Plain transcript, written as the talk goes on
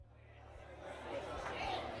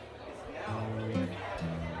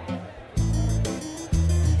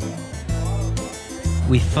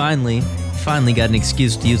We finally got an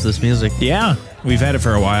excuse to use this music. Yeah, we've had it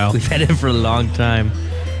for a while. We've had it for a long time.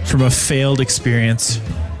 From a failed experience.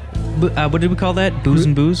 What did we call that? Booze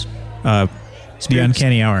and Booze? The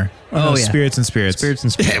Uncanny Hour. Oh, yeah. Spirits and Spirits. Spirits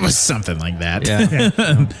and Spirits. It was something like that.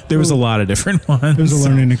 Yeah. There was a lot of different ones. It was a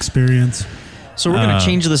learning experience. So we're going to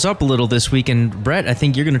change this up a little this week, and Brett, I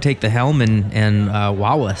think you're going to take the helm and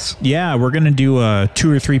wow us. Yeah, we're going to do a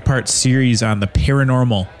 2 or 3 part series on the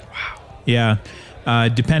paranormal. Wow. Yeah.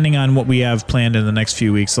 Depending on what we have planned in the next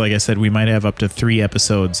few weeks, like I said, we might have up to 3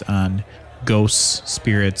 episodes on ghosts,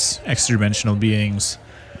 spirits, extra-dimensional beings,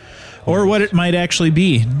 or what it might actually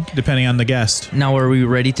be, depending on the guest. Now, are we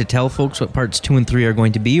ready to tell folks what parts 2 and 3 are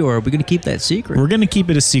going to be, or are we going to keep that secret? We're going to keep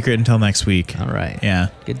it a secret until next week. All right. Yeah.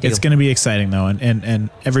 Good deal. It's going to be exciting, though, and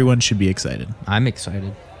everyone should be excited. I'm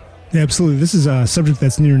excited. Yeah, absolutely. This is a subject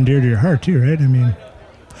that's near and dear to your heart, too, right? I mean,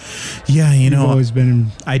 Yeah, you've always been...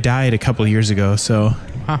 I died a couple years ago, so...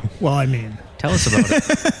 Wow. Well, I mean... Tell us about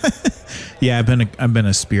it. Yeah, I've been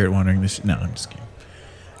a spirit wandering this... No, I'm just kidding.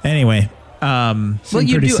 Anyway... Seemed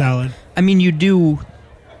you pretty do- solid. I mean, you do...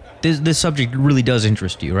 This subject really does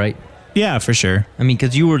interest you, right? Yeah, for sure. I mean,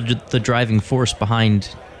 because you were the driving force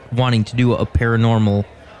behind wanting to do a paranormal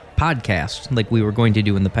podcast like we were going to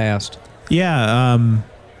do in the past. Yeah,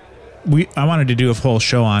 I wanted to do a whole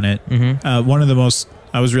show on it. Mm-hmm. One of the most...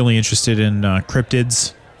 I was really interested in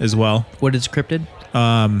cryptids as well. What is cryptid?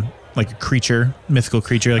 Like a creature, mythical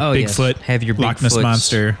creature, like Bigfoot, yes. Have your Loch Ness Bigfoots.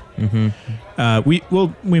 Monster.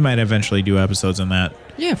 Mm-hmm. We might eventually do episodes on that.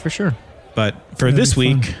 Yeah, for sure. But for That'd this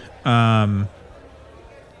be week,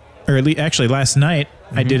 actually last night,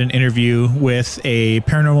 I did an interview with a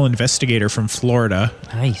paranormal investigator from Florida.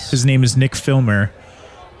 Nice. His name is Nick Filmer.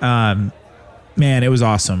 Man, it was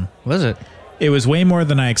awesome. Was it? It was way more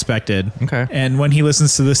than I expected. Okay. And when he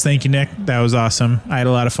listens to this, thank you, Nick. That was awesome. I had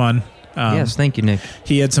a lot of fun. Yes, thank you, Nick.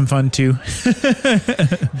 He had some fun too.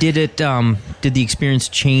 Did the experience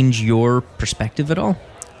change your perspective at all?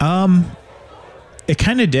 It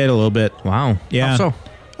kind of did a little bit. Wow. Yeah. How so?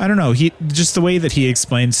 I don't know. He just the way that he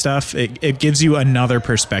explains stuff, it gives you another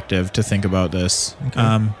perspective to think about this.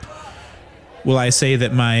 Okay. Will I say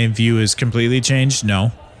that my view is completely changed?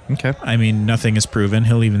 No. Okay. I mean, nothing is proven.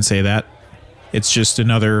 He'll even say that. It's just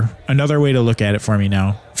another way to look at it for me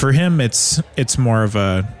now. For him, it's more of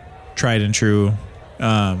a tried and true.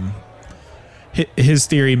 His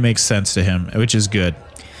theory makes sense to him, which is good.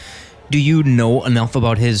 Do you know enough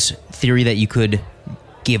about his theory that you could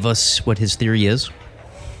give us what his theory is?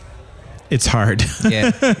 It's hard.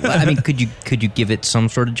 Yeah. Well, I mean, could you give it some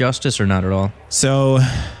sort of justice or not at all? So,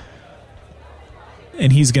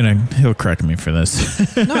 and he'll correct me for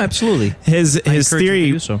this. No, absolutely. His encourage you to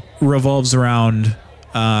theory do so. revolves around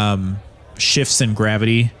shifts in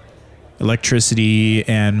gravity, electricity,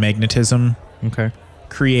 and magnetism, Okay.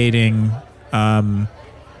 creating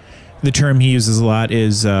the term he uses a lot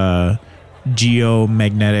is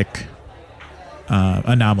geomagnetic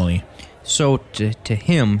anomaly. So to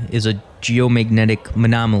him is a geomagnetic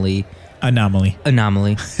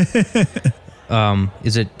anomaly.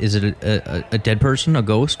 Is it a dead person, a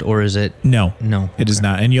ghost, or is it? No, No, it is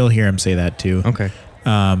not, and you'll hear him say that too. Okay.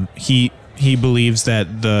 He believes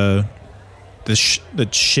that the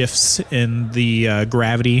shifts in the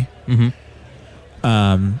gravity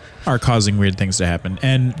are causing weird things to happen,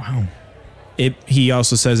 and Wow. he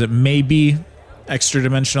also says it may be extra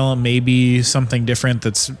dimensional, maybe something different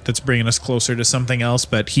that's bringing us closer to something else,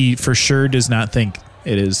 but he for sure does not think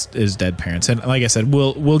it is dead parents. And like I said,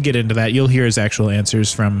 we'll get into that. You'll hear his actual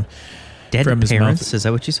answers from Dead his parents? mouth. Is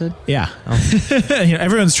that what you said? Yeah. Oh.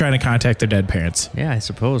 Everyone's trying to contact their dead parents. Yeah, I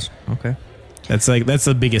suppose. Okay. That's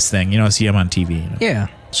the biggest thing. See them on TV. Yeah.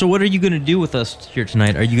 So what are you going to do with us here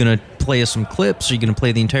tonight? Are you going to play us some clips? Are you going to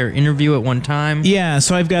play the entire interview at one time? Yeah,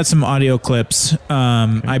 so I've got some audio clips.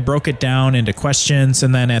 I broke it down into questions,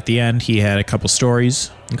 and then at the end, he had a couple stories.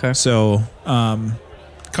 Okay. So, a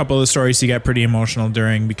couple of the stories he got pretty emotional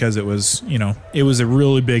during because it was a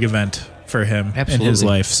really big event for him in his Absolutely.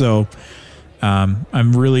 life. So,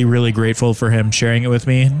 I'm really, really grateful for him sharing it with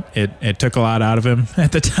me. It took a lot out of him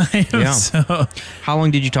at the time. Yeah. So, How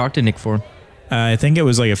long did you talk to Nick for? I think it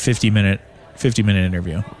was like a 50-minute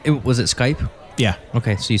interview. Was it Skype? Yeah.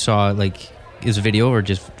 Okay, so you saw is a video or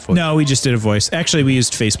just photo? No, we just did a voice. Actually, we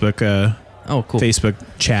used Facebook. Oh, cool. Facebook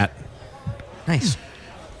chat. Nice.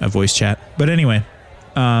 A voice chat. But anyway,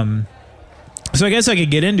 so I guess I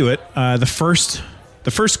could get into it. The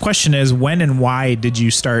first question is, when and why did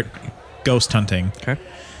you start ghost hunting? Okay.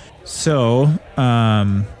 So,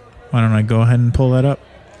 why don't I go ahead and pull that up?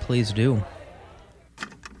 Please do.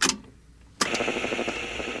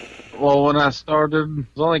 Well, when I started, it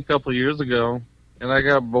was only a couple of years ago. and I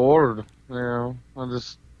got bored. I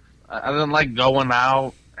didn't like going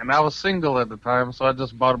out, and I was single at the time, so I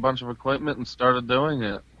just bought a bunch of equipment and started doing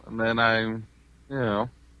it. And then I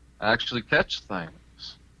actually catch things.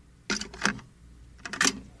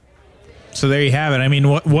 So there you have it. I mean,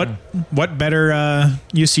 what better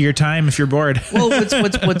use of your time if you're bored? Well,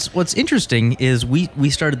 what's interesting is we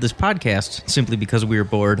started this podcast simply because we were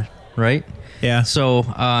bored, right? Yeah. So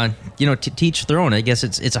to teach their own. I guess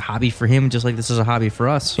it's a hobby for him, just like this is a hobby for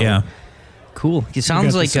us. So, yeah. Cool. It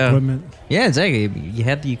sounds like equipment. Yeah, exactly. You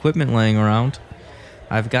had the equipment laying around.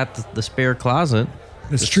 I've got the spare closet.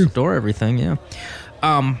 That's to true. Store everything. Yeah.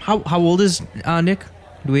 How old is Nick?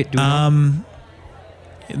 Do we know?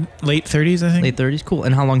 Late 30s, I think. Late 30s. Cool.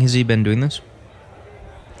 And how long has he been doing this?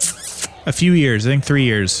 A few years. I think 3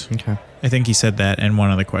 years. Okay. I think he said that in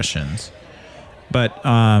one of the questions. But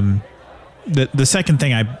the second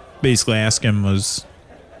thing I basically asked him was,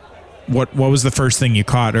 what was the first thing you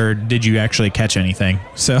caught, or did you actually catch anything?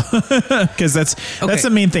 So, because that's the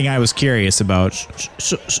main thing I was curious about.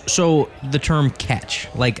 So the term catch,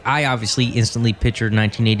 like I obviously instantly pictured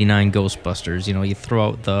 1989 Ghostbusters. You throw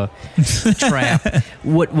out the trap.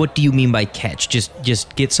 What do you mean by catch?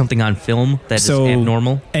 Just get something on film that is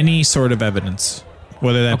abnormal? Any sort of evidence,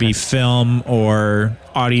 whether that be film or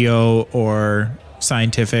audio or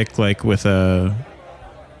scientific, like with a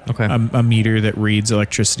meter that reads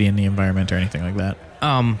electricity in the environment or anything like that.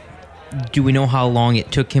 Do we know how long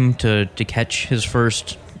it took him to catch his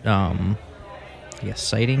first,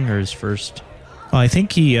 sighting or his first? Well, I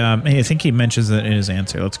think he mentions that in his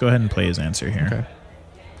answer. Let's go ahead and play his answer here. Okay.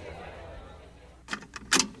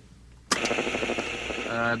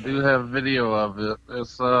 I do have video of it.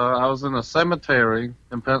 I was in a cemetery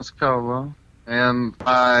in Pensacola, and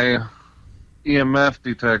my EMF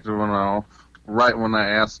detector went off right when I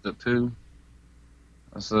asked it to.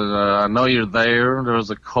 I said, I know you're there. There was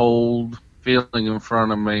a cold feeling in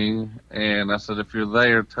front of me, and I said, if you're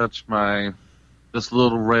there, touch this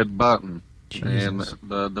little red button. Jesus. And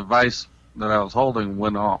the device that I was holding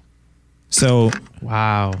went off. So,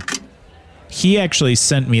 wow. He actually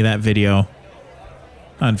sent me that video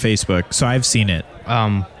on Facebook, so I've seen it.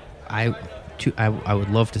 I would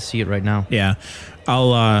love to see it right now. Yeah.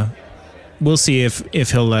 We'll see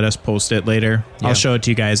if he'll let us post it later. Yeah. I'll show it to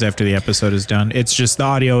you guys after the episode is done. It's just the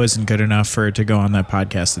audio isn't good enough for it to go on that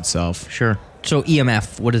podcast itself. Sure. So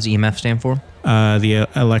EMF, what does EMF stand for? The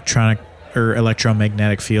electronic or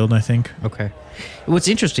electromagnetic field, I think. Okay. What's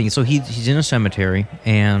interesting, so he's in a cemetery,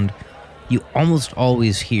 and you almost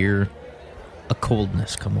always hear a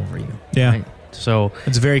coldness come over you. Yeah. Right? So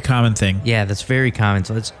it's a very common thing. Yeah, that's very common.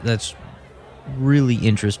 So that's really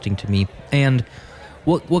interesting to me. And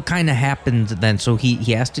what kind of happened then? So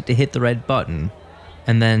he asked it to hit the red button,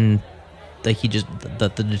 and then the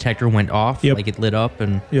detector went off. Yep. Like it lit up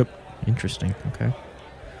and. Yep. Interesting. Okay.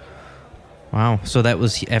 Wow. So that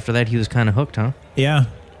was after that he was kind of hooked, huh? Yeah.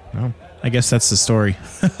 No. I guess that's the story.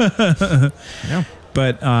 Yeah.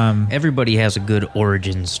 But everybody has a good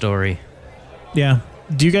origin story. Yeah.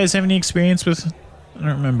 Do you guys have any experience with? I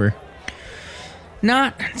don't remember.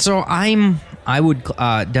 Not so. I would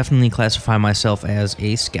definitely classify myself as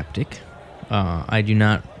a skeptic. I do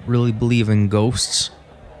not really believe in ghosts.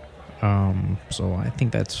 So I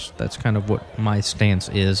think that's kind of what my stance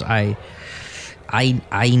is. I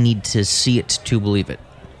need to see it to believe it.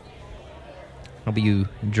 How about you,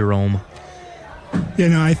 Jerome?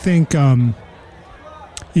 I think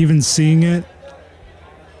even seeing it,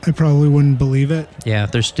 I probably wouldn't believe it. Yeah,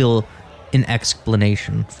 there's still an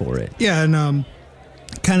explanation for it. Yeah, and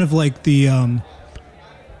kind of like the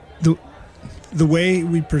way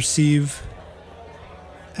we perceive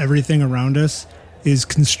everything around us is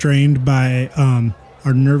constrained by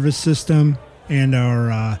our nervous system and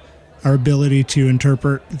our ability to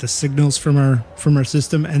interpret the signals from our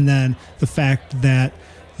system, and then the fact that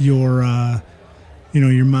your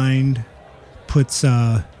mind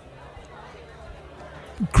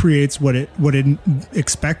creates what it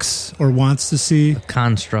expects or wants to see. A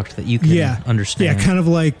construct that you can understand. Yeah, kind of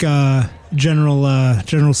like general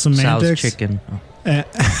semantics. Sow's chicken.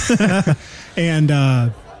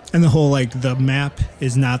 And the whole the map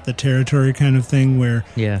is not the territory kind of thing where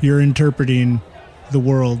you're interpreting the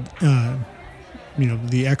world,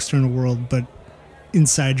 the external world, but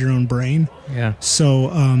inside your own brain. Yeah. So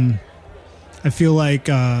I feel like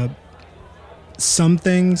some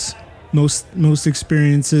things, most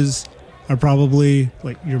experiences are probably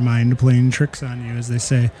like your mind playing tricks on you, as they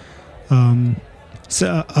say. That's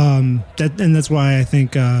why I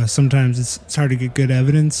think sometimes it's hard to get good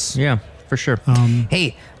evidence. Yeah, for sure.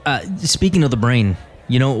 Hey, speaking of the brain,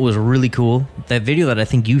 You know, it was really cool. That video that I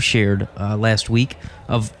think you shared last week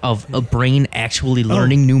of a brain actually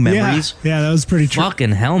learning new memories. Yeah, that was pretty true.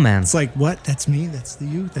 Fucking hell, man. It's like, what? That's me? That's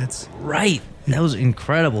you? That's... Right. That was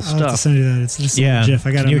incredible I'll have to stuff. send you that. It's just a Yeah. GIF.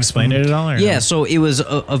 I got Can you explain it at all? Or Yeah, no? so it was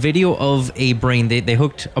a video of a brain. They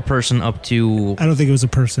hooked a person up to... I don't think it was a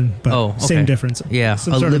person, but Oh, okay. same difference. Yeah,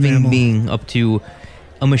 Some a sort of living mammal. being up to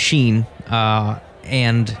a machine.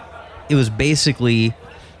 And it was basically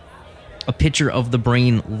a picture of the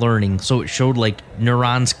brain learning. So it showed like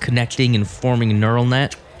neurons connecting and forming a neural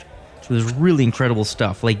net. It was really incredible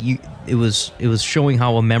stuff. Like it was showing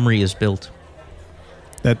how a memory is built.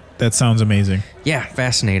 That sounds amazing. Yeah,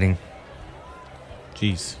 fascinating.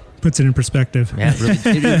 Jeez. Puts it in perspective. Yeah,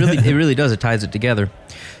 it really does. It ties it together.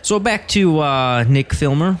 So back to Nick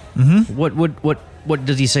Filmer. Mm-hmm. What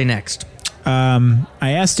does he say next? I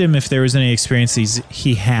asked him if there was any experiences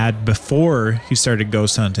he had before he started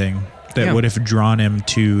ghost hunting that Yeah. would have drawn him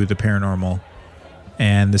to the paranormal.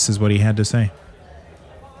 And this is what he had to say.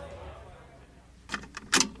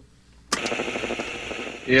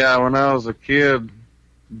 Yeah, when I was a kid,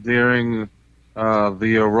 during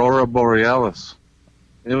the Aurora Borealis,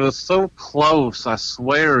 it was so close, I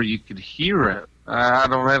swear you could hear it. I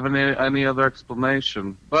don't have any other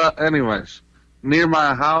explanation. But anyways, near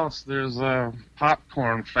my house, there's a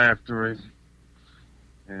popcorn factory.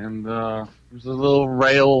 And there's a little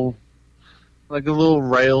rail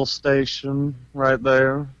station right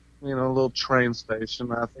there. You know, a little train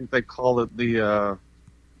station. I think they call it the,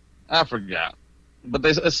 I forgot. But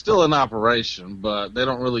it's still in operation, but they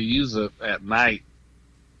don't really use it at night.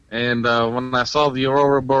 And when I saw the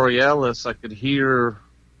Aurora Borealis, I could hear,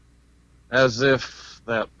 as if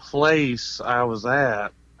that place I was at,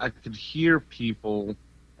 I could hear people,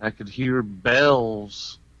 I could hear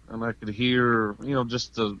bells, and I could hear, you know,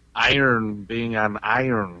 just the iron being on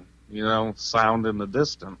iron, you know, sound in the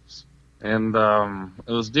distance. And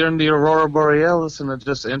it was during the Aurora Borealis, and it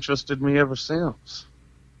just interested me ever since.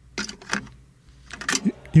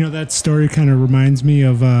 You know, that story kind of reminds me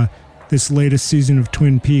of this latest season of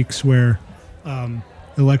Twin Peaks where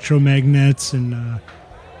electromagnets and,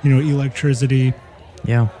 electricity,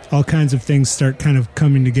 Yeah. all kinds of things start kind of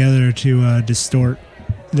coming together to distort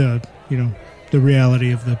the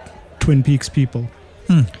reality of the Twin Peaks people.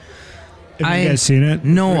 Have you guys seen it?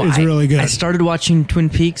 No, it's really good. I started watching Twin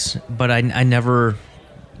Peaks, but I never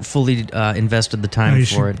fully invested the time You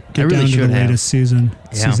for should it. get I really down to should the have. latest season,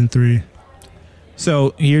 Yeah. season 3.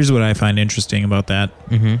 So here's what I find interesting about that.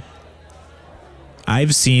 Mm-hmm.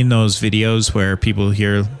 I've seen those videos where people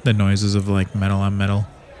hear the noises of like metal on metal,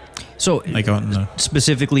 So, like out in the...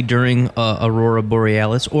 specifically during Aurora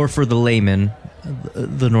Borealis, or for the layman,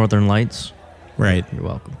 the Northern Lights. Right. You're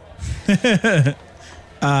welcome.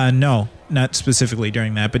 No, not specifically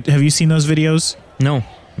during that. But have you seen those videos No,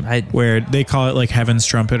 where they call it like Heaven's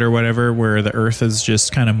Trumpet or whatever, where the earth is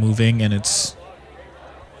just kind of moving and it's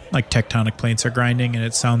like tectonic plates are grinding and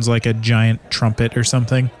it sounds like a giant trumpet or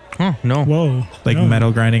something, Huh, no. Whoa. like no.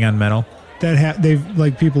 metal grinding on metal. They've,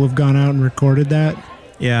 like, people have gone out and recorded that.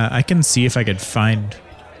 Yeah, I can see if I could find.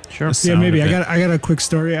 Sure. the Yeah, sound maybe. of I it. got a quick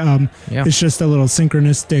story. Yeah. It's just a little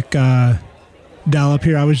synchronistic dollop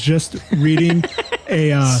here. I was just reading a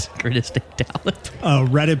Synchronistic dollop.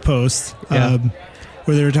 Reddit post Yeah.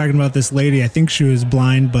 where they were talking about this lady. I think she was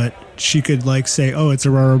blind, but she could like say, "Oh, it's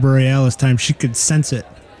Aurora Borealis time." She could sense it.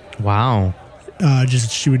 Wow.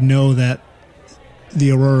 Just she would know that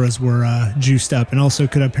the auroras were juiced up, and also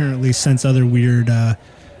could apparently sense other weird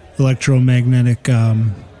electromagnetic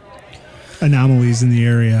anomalies in the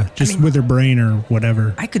area, just with her brain or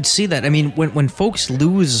whatever. I could see that. I mean, when folks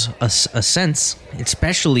lose a sense,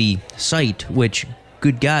 especially sight, which,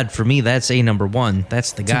 good God, for me, that's number one.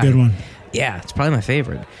 That's the It's guy. a good one. Yeah, it's probably my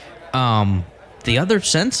favorite. The other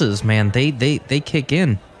senses, man, they kick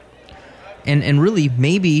in. And really,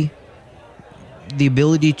 maybe the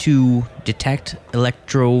ability to detect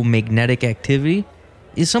electromagnetic activity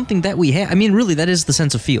is something that we have. I mean, really, that is the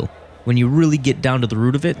sense of feel. When you really get down to the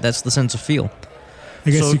root of it, that's the sense of feel. I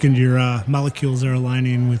guess So- your molecules are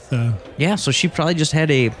aligning with. Yeah, so she probably just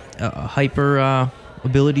had a hyper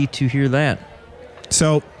ability to hear that.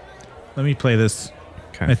 So, let me play this.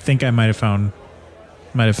 Okay. I think I might have found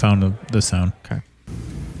the sound. Okay.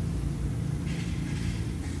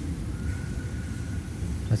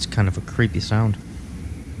 That's kind of a creepy sound.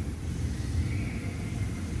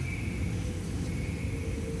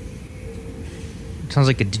 It sounds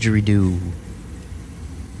like a didgeridoo.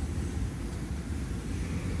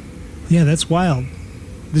 Yeah, that's wild.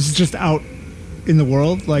 This is just out in the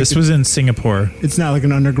world. Like This was in Singapore. it's not like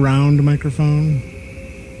an underground microphone.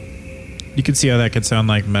 You can see how that could sound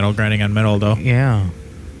like metal grinding on metal, though. Yeah.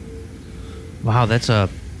 Wow, that's a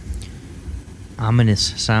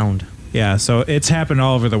ominous sound. Yeah, so it's happened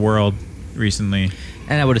all over the world recently.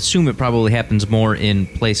 And I would assume it probably happens more in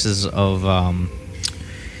places of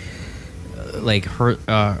like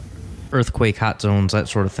earthquake hot zones, that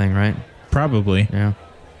sort of thing, right? Probably. Yeah.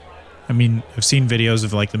 I mean, I've seen videos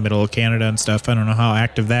of like the middle of Canada and stuff. I don't know how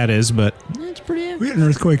active that is, but It's pretty. We had an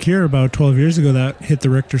earthquake here about 12 years ago that hit the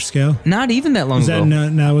Richter scale. Not even that long Was that ago.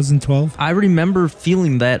 now was in 12? I remember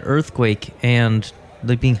feeling that earthquake and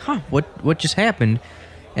like being, what just happened?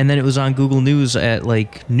 And then it was on Google News at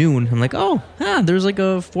like noon. I'm like, there's like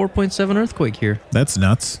a 4.7 earthquake here. that's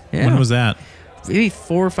nuts. Yeah. When was that? Maybe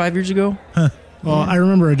 4 or 5 years ago. Well, I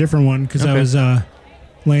remember a different one because I Okay. was I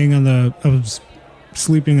was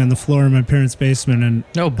sleeping on the floor in my parents' basement and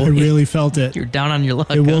Oh, boy. I really felt it. You're down on your luck.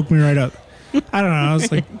 It woke me right up. I don't know. I was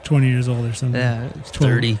like 20 years old or something. Yeah,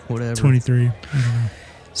 30, whatever. 23. I don't know.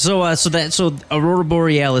 So Aurora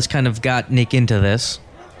Borealis kind of got Nick into this.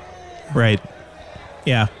 Right.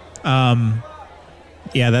 Yeah.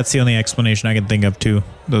 Yeah, that's the only explanation I can think of, too,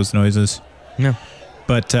 those noises. Yeah.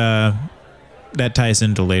 But that ties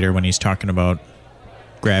into later when he's talking about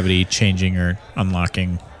gravity changing or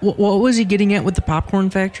unlocking. What was he getting at with the popcorn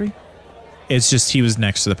factory? It's just he was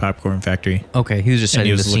next to the popcorn factory. Okay, he was just And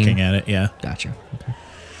he setting the was scene. looking at it, yeah. Gotcha.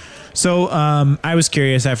 So I was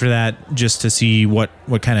curious after that just to see what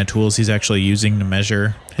kind of tools he's actually using to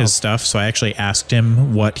measure his stuff. So I actually asked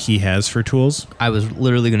him what he has for tools. I was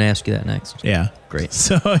literally going to ask you that next. Yeah. Great.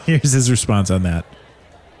 So here's his response on that.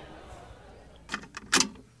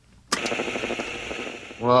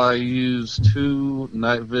 Well, I use 2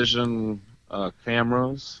 night vision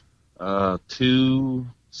cameras, 2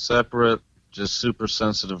 separate, just super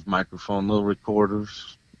sensitive microphone little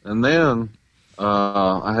recorders, and then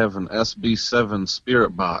I have an SB7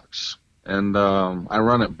 Spirit Box, and I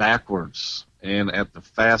run it backwards and at the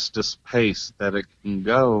fastest pace that it can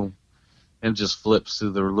go, and just flips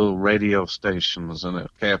through their little radio stations, and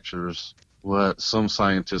it captures what some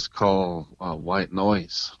scientists call white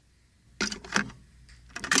noise.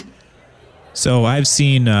 So I've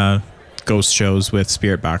seen ghost shows with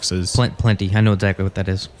spirit boxes. Plenty. I know exactly what that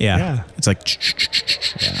is. Yeah. Yeah. It's like,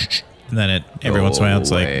 and then it every once in a while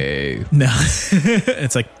it's like, no,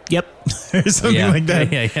 it's like, yep, or something like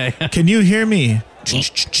that. Yeah. Can you hear me?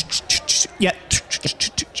 Yeah.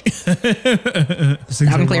 These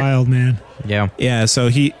things Loud and are clear. wild, man. Yeah. Yeah, so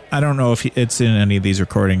I don't know if it's in any of these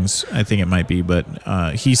recordings. I think it might be, but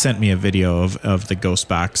he sent me a video of the ghost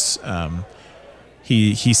box.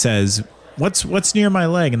 He says, "What's near my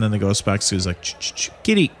leg?" And then the ghost box is like,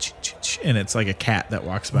 "Kitty," and it's like a cat that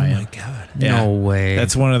walks by him. God. Yeah. No way.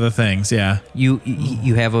 That's one of the things. Yeah, you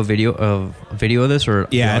have a video of this or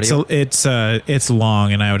yeah. the audio? It's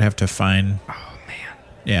long, and I would have to find. Oh man.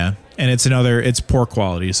 Yeah, and it's poor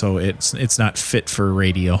quality, so it's not fit for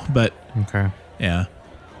radio. But Okay. yeah.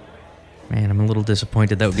 Man, I'm a little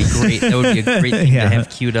disappointed. That would be great. That would be a great thing Yeah. to have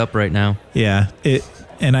queued up right now. Yeah,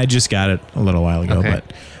 and I just got it a little while ago, Okay.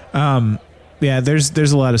 but yeah,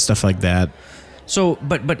 there's a lot of stuff like that. So,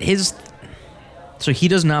 so he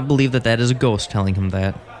does not believe that is a ghost telling him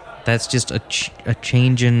that. That's just a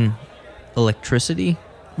change in electricity.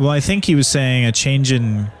 Well, I think he was saying a change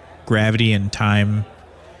in gravity and time.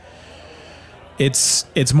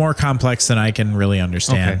 It's more complex than I can really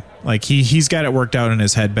understand. Okay. Like he's got it worked out in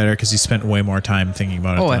his head better because he spent way more time thinking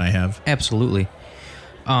about it than I have. Absolutely.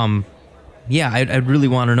 Yeah, I'd really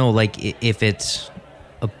want to know, like, if it's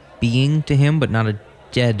a being to him, but not a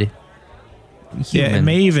dead human. Yeah, it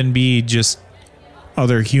may even be just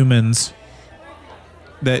other humans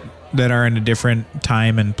that are in a different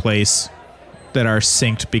time and place that are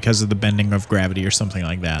synced because of the bending of gravity or something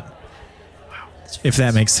like that. Wow. If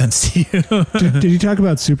that makes sense to you. Did you talk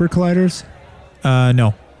about super colliders?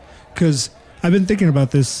 No. Because I've been thinking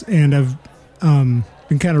about this and I've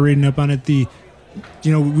been kind of reading up on it.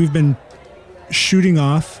 We've been shooting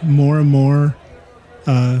off more and more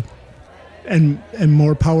and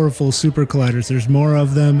more powerful super colliders. There's more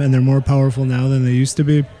of them and they're more powerful now than they used to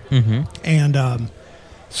be. Mm-hmm. And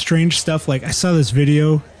strange stuff, like I saw this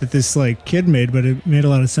video that this like kid made, but it made a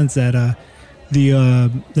lot of sense that the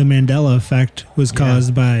Mandela effect was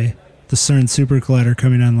caused by the CERN super collider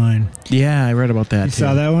coming online. Yeah, I read about that. You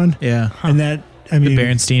saw that one? Yeah. And that, I mean, The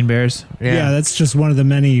Berenstein Bears. yeah, that's just one of the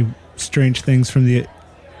many strange things from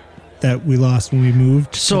that we lost when we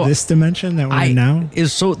moved So to this dimension that we're in now.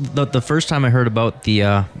 The first time I heard about the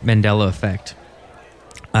Mandela effect,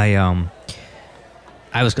 I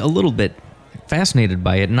was a little bit fascinated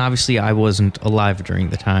by it, and obviously I wasn't alive during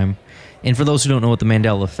the time. And for those who don't know what the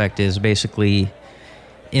Mandela effect is, basically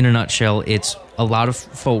in a nutshell, it's a lot of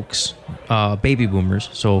folks, baby boomers,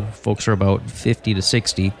 so folks are about 50 to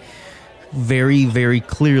 60, very, very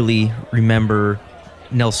clearly remember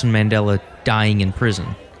Nelson Mandela dying in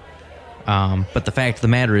prison. But the fact of the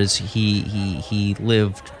matter is he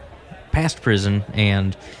lived past prison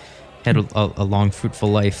and had a long, fruitful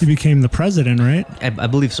life. He became the president, right? I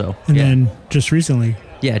believe so. And yeah. then just recently.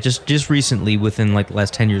 Yeah, just recently, within like the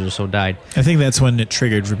last 10 years or so, died. I think that's when it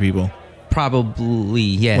triggered for people. Probably,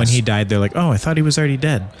 yes. When he died, they're like, oh, I thought he was already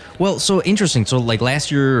dead. Well, so interesting. So like last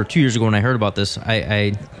year or 2 years ago when I heard about this,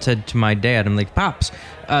 I said to my dad, I'm like, Pops,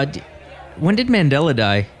 when did Mandela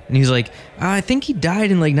die? And he's like, I think he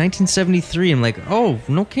died in like 1973. I'm like, oh,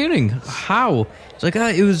 no kidding. How? He's like,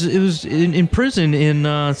 it was in prison in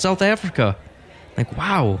South Africa. I'm like,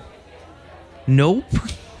 wow. Nope.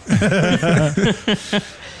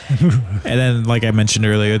 And then, like I mentioned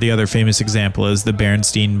earlier, the other famous example is the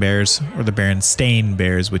Berenstain Bears, or the Berenstain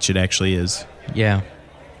Bears, which it actually is. Yeah.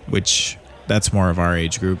 Which, that's more of our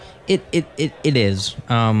age group. It is.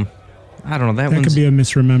 I don't know. That That one's, could be a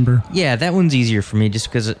misremember. yeah, that one's easier for me just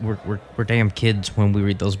because we're damn kids when we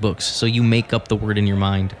read those books. So you make up the word in your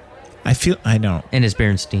mind. I don't. And it's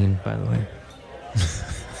Berenstain, by the way.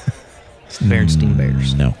 It's the Berenstain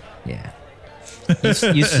Bears. No. Yeah.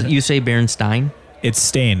 You say Berenstain? It's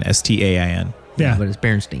Stain, Stain. Yeah. But it's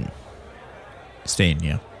Berenstain. Stain,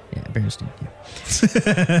 yeah. Yeah, Berenstain.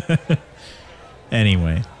 Yeah.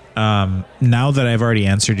 Anyway, now that I've already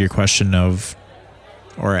answered your question of,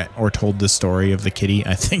 or told the story of the kitty,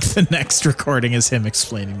 I think the next recording is him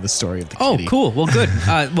explaining the story of the Oh, kitty. cool. Well, good.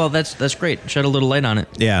 Well, that's great. Shed a little light on it.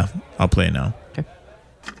 Yeah, I'll play it now. Okay.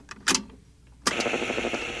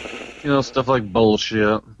 Stuff like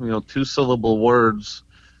bullshit. 2-syllable words,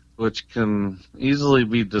 which can easily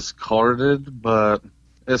be discarded, but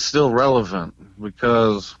it's still relevant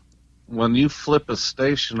because when you flip a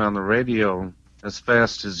station on the radio as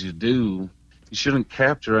fast as you do, you shouldn't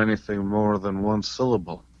capture anything more than one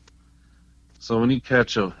syllable. So when you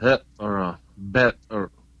catch a hit or a bet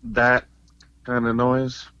or that kind of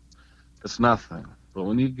noise, it's nothing. But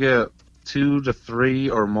when you get 2 to 3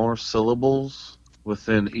 or more syllables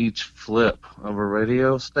within each flip of a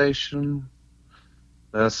radio station,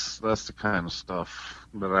 that's the kind of stuff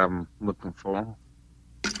that I'm looking for.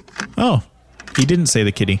 Oh, he didn't say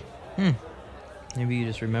the kitty. Maybe you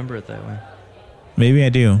just remember it that way. Maybe I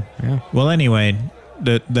do. Yeah. Well, anyway,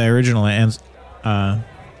 the original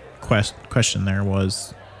question there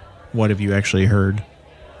was, what have you actually heard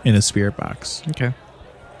in a spirit box? Okay.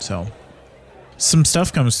 So, some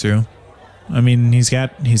stuff comes through. I mean, he's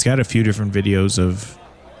got a few different videos of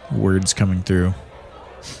words coming through,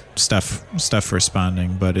 stuff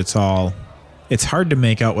responding, but it's hard to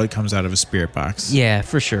make out what comes out of a spirit box. Yeah,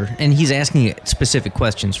 for sure. And he's asking specific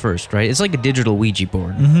questions first, right? It's like a digital Ouija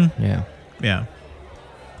board. Mm-hmm. Yeah. Yeah.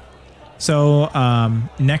 So,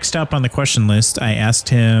 next up on the question list, I asked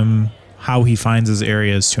him how he finds his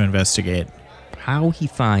areas to investigate. How he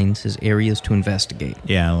finds his areas to investigate.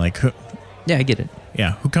 Yeah, like who? Yeah, I get it.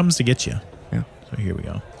 Yeah, who comes to get you? Yeah. So here we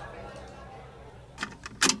go.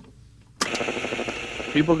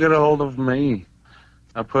 People get a hold of me.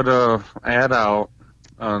 I put a ad out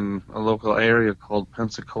on a local area called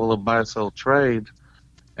Pensacola Buy-Sell Trade,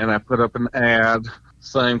 and I put up an ad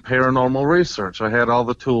saying paranormal research. I had all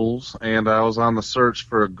the tools, and I was on the search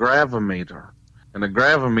for a gravimeter. And a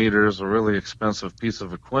gravimeter is a really expensive piece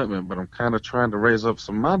of equipment, but I'm kind of trying to raise up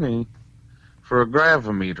some money for a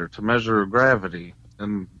gravimeter to measure gravity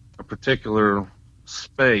in a particular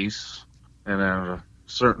space and at a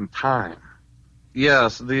certain time.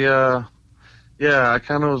 Yes, I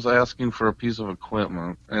kind of was asking for a piece of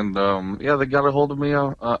equipment, and they got a hold of me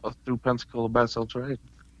through Pensacola Buy-Sell Trade.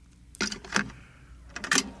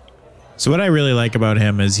 So what I really like about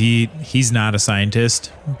him is he's not a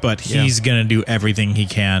scientist, but he's gonna do everything he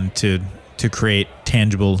can to create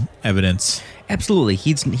tangible evidence. Absolutely.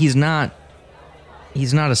 He's not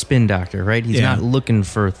a spin doctor, right? He's not looking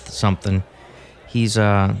for something. He's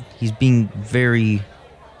being very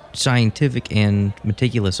scientific and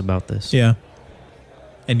meticulous about this. Yeah.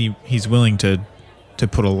 And he's willing to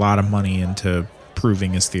put a lot of money into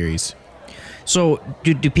proving his theories. So,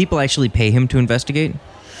 do people actually pay him to investigate?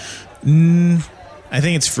 I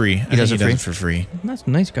think it's free. He does it it for free. That's a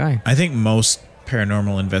nice guy. I think most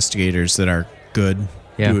paranormal investigators that are good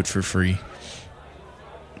do it for free.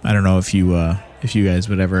 I don't know if you guys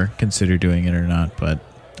would ever consider doing it or not, but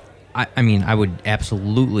I mean, I would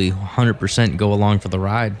absolutely 100% go along for the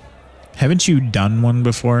ride. Haven't you done one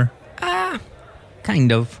before?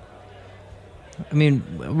 Kind of. I mean,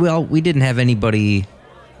 well, we didn't have anybody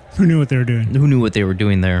Who knew what they were doing? Who knew what they were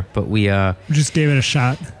doing there? But we Just gave it a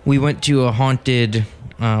shot. we went to a haunted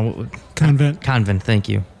Convent. convent. Thank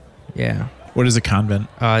you. Yeah. What is a convent?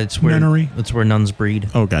 It's where Nunnery. it's where nuns breed.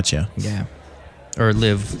 Oh, gotcha. Yeah. Or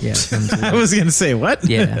live. Yeah. nuns I live. was gonna say what?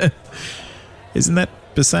 Yeah. Isn't that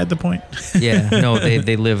beside the point? Yeah. No,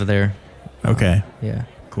 they live there. Okay. Yeah.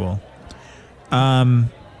 Cool.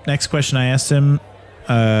 Next question I asked him.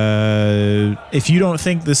 If you don't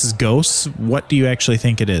think this is ghosts, what do you actually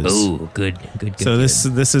think it is? Oh, good. So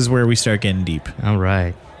this is where we start getting deep. All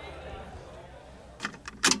right.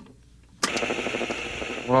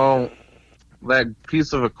 Well, that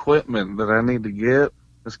piece of equipment that I need to get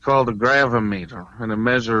is called a gravimeter, and it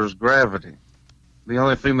measures gravity. The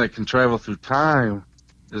only thing that can travel through time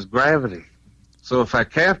is gravity. So if I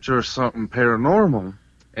capture something paranormal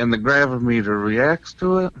and the gravimeter reacts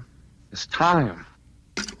to it, it's time.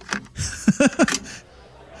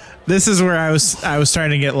 This is where I was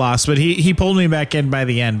starting to get lost, but he pulled me back in by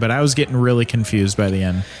the end, but I was getting really confused by the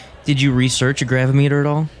end. Did you research a gravimeter at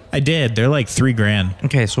all? I did. They're like $3,000.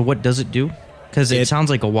 Okay, so what does it do? Because it It-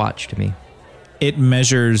 sounds like a watch to me. It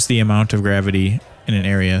measures the amount of gravity in an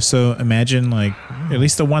area. So imagine like, at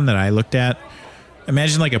least the one that I looked at,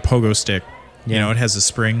 imagine like a pogo stick. You Yeah. know, it has a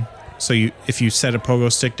spring. So if you set a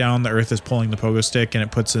pogo stick down, the earth is pulling the pogo stick and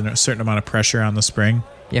it puts in a certain amount of pressure on the spring.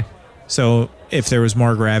 Yeah. So if there was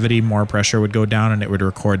more gravity, more pressure would go down and it would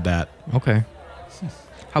record that. Okay.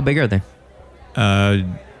 How big are they?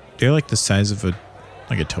 They're like the size of a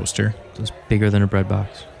toaster. So it's bigger than a bread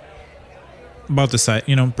box. About the size,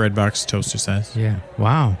 bread box, toaster size. Yeah.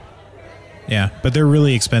 Wow. Yeah, but they're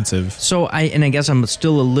really expensive. So I guess I'm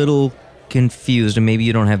still a little confused, and maybe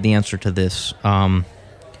you don't have the answer to this.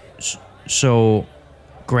 So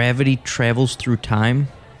gravity travels through time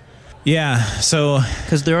Yeah, so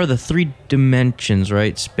because there are the 3 dimensions,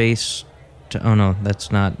 right? Space. Oh no,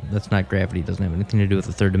 that's not gravity. It doesn't have anything to do with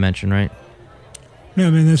the 3rd dimension, right? No, I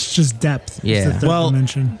mean that's just depth. It's Yeah. the third Well-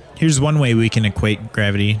 dimension. here's one way we can equate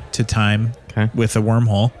gravity to time Okay. with a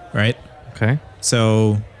wormhole, right? Okay.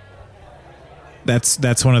 So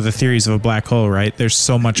that's one of the theories of a black hole, right? There's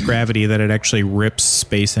so much gravity that it actually rips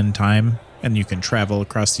space and time, and you can travel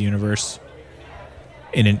across the universe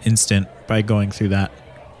in an instant by going through that.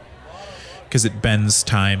 Because it bends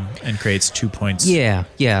time and creates 2 points. Yeah.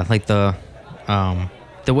 Like the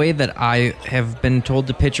way that I have been told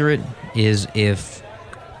to picture it is if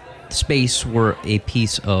space were a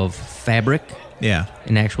piece of fabric, Yeah.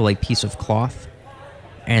 an actual like piece of cloth,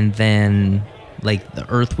 and then like the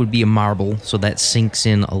earth would be a marble, so that sinks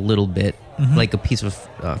in a little bit, like a piece of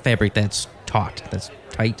fabric that's taut, that's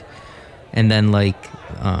tight, and then like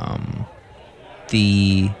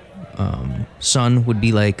the sun would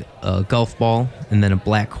be like a golf ball, and then a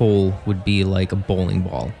black hole would be like a bowling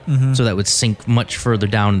ball. So that would sink much further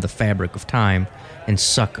down in the fabric of time and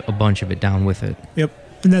suck a bunch of it down with it. Yep.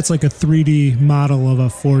 And that's like a 3D model of a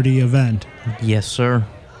 4D event. Yes, sir.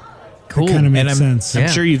 Cool. Kind of And makes sense. I'm Yeah.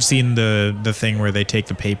 sure you've seen the thing where they take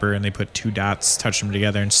the paper and they put 2 dots, touch them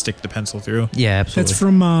together, and stick the pencil through. Yeah, absolutely. That's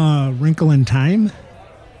from Wrinkle in Time.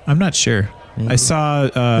 I'm not sure. I saw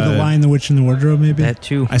The Lion, the Witch, and the Wardrobe, maybe. that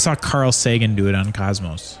too. I saw Carl Sagan do it on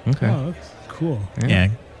Cosmos. Okay. Oh, cool. Yeah,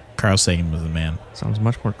 Carl Sagan was the man. Sounds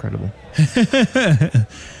much more credible.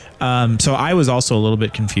 So I was also a little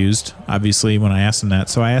bit confused, obviously, when I asked him that.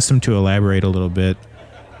 So I asked him to elaborate a little bit.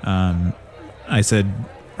 I said,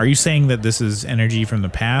 "Are you saying that this is energy from the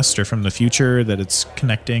past or from the future, that it's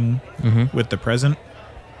connecting with the present?"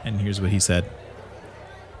 And here's what he said.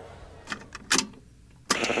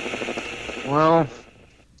 Well,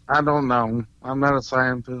 I don't know. I'm not a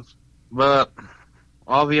scientist. But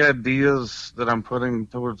all the ideas that I'm putting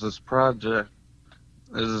towards this project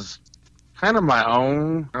is kind of my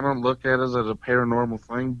own. I don't look at it as a paranormal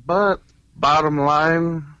thing. But bottom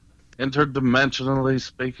line, interdimensionally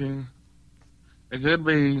speaking, it could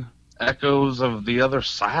be echoes of the other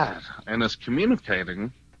side, and it's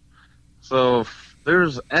communicating. So if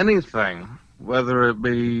there's anything, whether it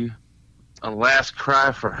be a last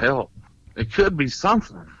cry for help, it could be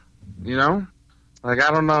something, you know? Like,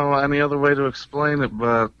 I don't know any other way to explain it,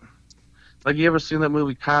 but, like, you ever seen that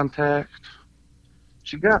movie Contact?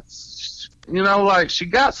 She got, she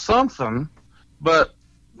got something, but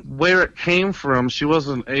where it came from, she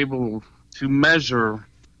wasn't able to measure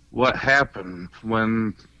what happened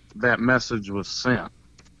when that message was sent.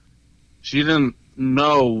 She didn't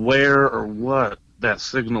know where or what that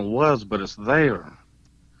signal was, but it's there.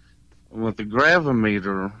 With the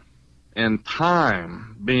gravimeter and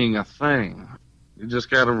time being a thing, you just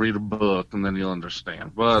got to read a book and then you'll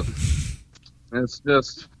understand. But it's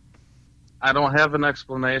just, I don't have an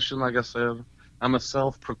explanation, like I said. I'm a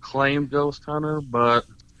self-proclaimed ghost hunter, but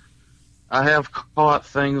I have caught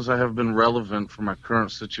things that have been relevant for my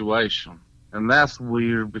current situation. And that's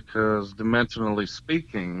weird because, dimensionally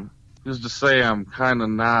speaking, is to say I'm kind of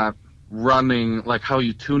not running like how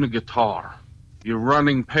you tune a guitar. You're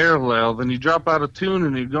running parallel, then you drop out of tune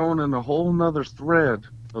and you're going in a whole nother thread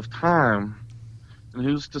of time. And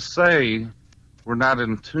who's to say we're not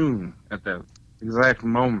in tune at that exact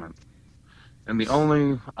moment? And the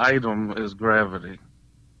only item is gravity.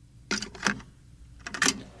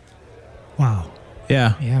 Wow.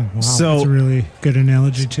 Yeah. Yeah. Wow. That's So a really good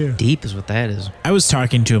analogy, too. Deep is what that is. I was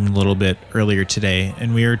talking to him a little bit earlier today,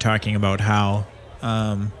 and we were talking about how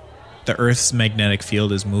the Earth's magnetic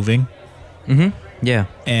field is moving, Yeah.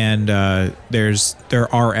 and there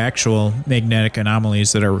are actual magnetic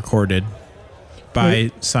anomalies that are recorded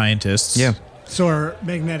by scientists. Yeah. So our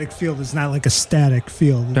magnetic field is not like a static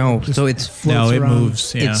field. No, Just so it's- floats No, it around.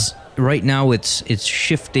 moves. Yeah. It's right now. It's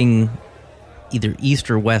shifting either east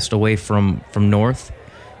or west away from north,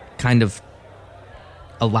 kind of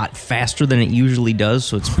a lot faster than it usually does.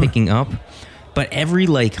 So it's picking up. But every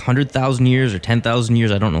like 100,000 years or 10,000 years,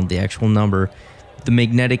 I don't know the actual number, the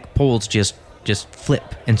magnetic poles just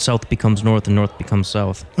flip, and south becomes north and north becomes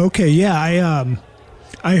south. Okay, yeah,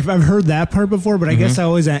 I've heard that part before, but I guess I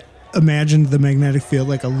always imagined the magnetic field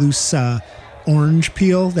like a loose orange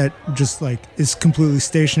peel that just like is completely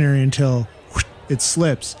stationary until it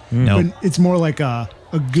slips. No. But it's more like a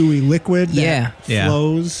gooey liquid that Yeah. Yeah.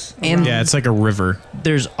 flows. And- around. Yeah, it's like a river.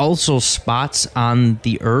 There's also spots on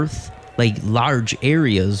the Earth, like large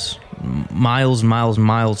areas, miles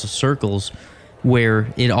of circles, where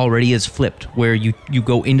it already is flipped, where you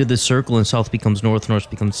go into the circle and south becomes north, north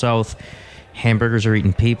becomes south. Hamburgers are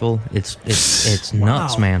eating people. It's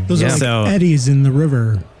nuts, Wow. man. Those Yeah. are like So- eddies in the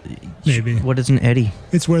river, maybe. What is an eddy?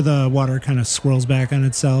 It's where the water kind of swirls back on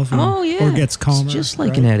itself and, or gets calmer. It's just like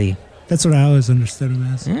right? an eddy. That's what I always understood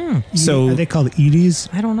them as. Yeah. So- Are they called eddies?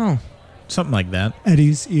 I don't know. Something like that.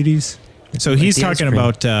 Eddies, eddies. So he's the ice talking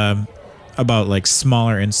cream. about like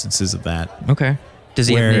smaller instances of that. Okay. Does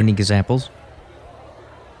he Where- have any examples?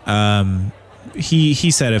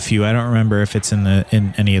 He said a few. I don't remember if it's in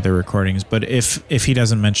any of the recordings, but if he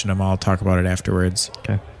doesn't mention them, I'll talk about it afterwards.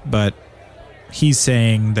 Okay. But he's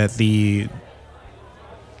saying that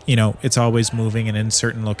it's always moving, and in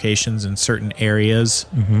certain locations, in certain areas,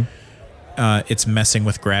 it's messing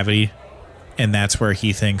with gravity, and that's where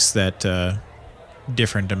he thinks that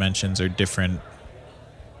different dimensions are different.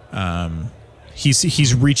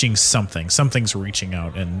 He's reaching something. Something's reaching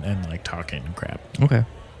out and like talking and crap. Okay.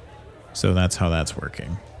 So that's how that's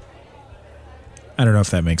working. I don't know if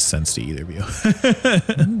that makes sense to either of you.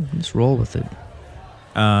 Let's roll with it.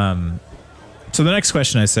 So the next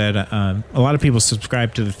question I said, a lot of people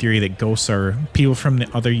subscribe to the theory that ghosts are people from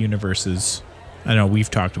the other universes. I know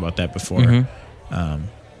we've talked about that before.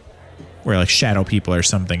 Where like shadow people or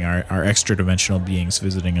something are extra dimensional beings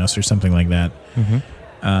visiting us or something like that.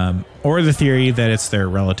 Or the theory that it's their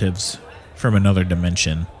relatives from another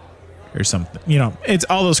dimension or something. It's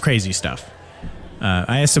all those crazy stuff.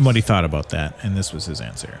 I asked him what he thought about that, and this was his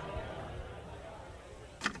answer.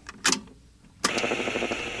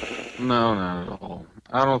 No, not at all.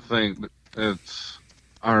 I don't think it's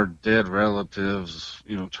our dead relatives,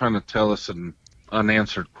 trying to tell us an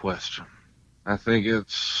unanswered question. I think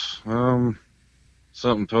it's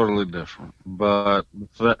something totally different. But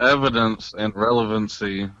the evidence and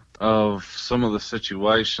relevancy of some of the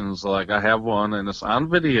situations, like I have one, and it's on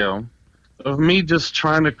video, of me just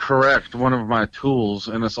trying to correct one of my tools,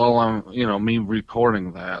 and it's all on, me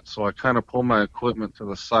recording that. So I kind of pull my equipment to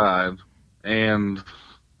the side, and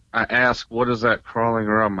I ask, what is that crawling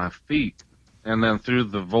around my feet? And then through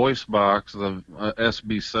the voice box, the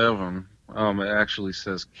SB7, it actually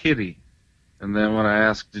says kitty. And then when I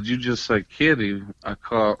asked, did you just say kitty, I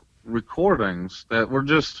caught recordings that were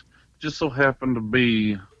just so happened to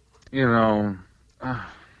be, I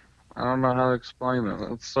don't know how to explain it.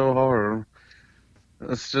 It's so hard.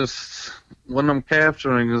 It's just, what I'm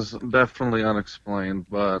capturing is definitely unexplained,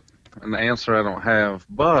 but an answer I don't have.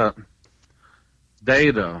 But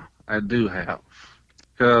data I do have,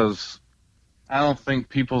 because I don't think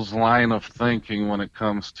people's line of thinking when it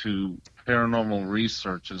comes to paranormal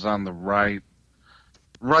research is on the right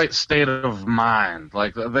state of mind.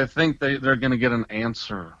 Like, they think they're going to get an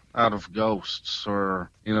answer out of ghosts, or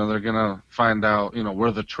they're going to find out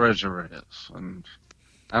where the treasure is, and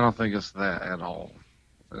I don't think it's that at all.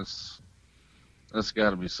 It's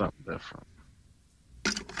got to be something different.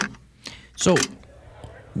 So,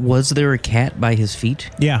 was there a cat by his feet?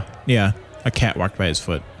 Yeah. A cat walked by his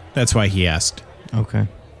foot. That's why he asked. Okay.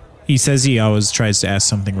 He says he always tries to ask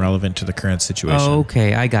something relevant to the current situation. Oh,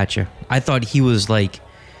 okay, I gotcha. I thought he was like,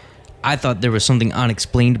 I thought there was something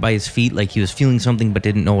unexplained by his feet, like he was feeling something but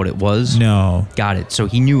didn't know what it was. No. Got it. So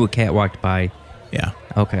he knew a cat walked by. Yeah.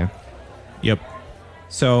 Okay. Yep.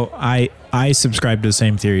 So I subscribe to the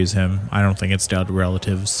same theory as him. I don't think it's dead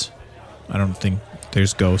relatives. I don't think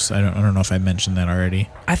there's ghosts. I don't know if I mentioned that already.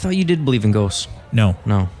 I thought you did believe in ghosts. No.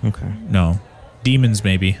 No. Okay. No. Demons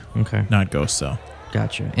maybe. Okay. Not ghosts though.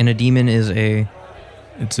 Gotcha. And a demon is a...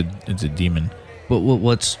 It's a demon.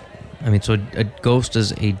 What's... I mean, so a ghost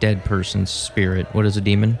is a dead person's spirit. What is a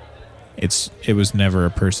demon? It was never a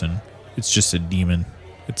person. It's just a demon.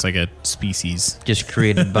 It's like a species. Just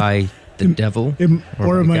created by the devil?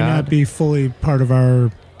 Or it might not be fully part of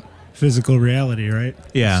our physical reality, right?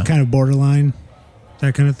 Yeah. It's kind of borderline,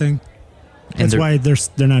 that kind of thing. That's why they're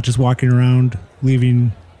not just walking around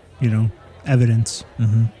leaving, evidence.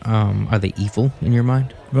 Mm-hmm. Are they evil in your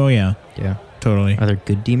mind? Oh, yeah. Yeah. Totally. Are there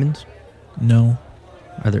good demons? No.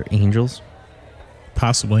 Are there angels?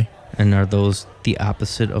 Possibly. And are those the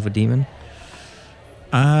opposite of a demon?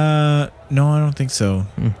 No, I don't think so.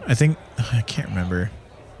 I can't remember.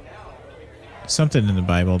 Something in the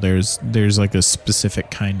Bible. There's like a specific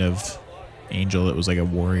kind of angel that was like a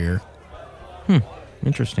warrior.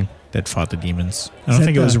 Interesting. That fought the demons. I don't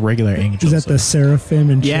think it was a regular angel. Is that the seraphim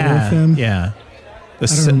and cherubim? Yeah. The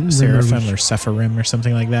seraphim or sephirim or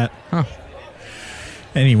something like that. Huh.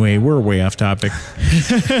 Anyway, we're way off topic.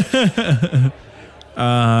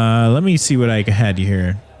 Let me see what I had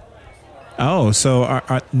here. Oh, so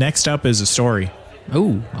our next up is a story.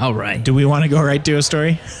 Oh, all right. Do we want to go right to a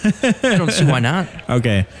story? I don't see why not.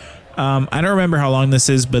 Okay. I don't remember how long this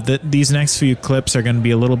is, but these next few clips are going to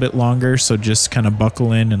be a little bit longer, so just kind of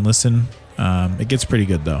buckle in and listen. It gets pretty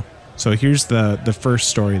good, though. So here's the first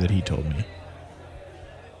story that he told me.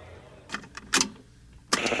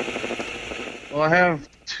 Well, I have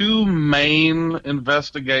two main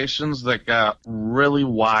investigations that got really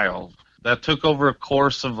wild. That took over a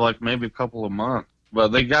course of like maybe a couple of months. But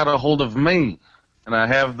they got a hold of me. And I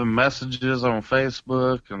have the messages on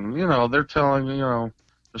Facebook. And, they're telling me,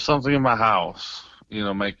 there's something in my house,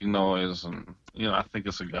 making noise. And, I think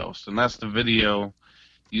it's a ghost. And that's the video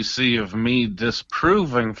you see of me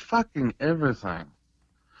disproving fucking everything.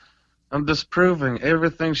 I'm disproving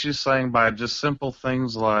everything she's saying by just simple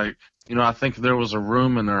things like, I think there was a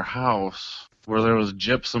room in her house where there was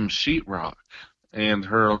gypsum sheetrock, and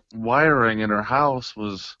her wiring in her house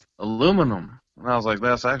was aluminum. And I was like,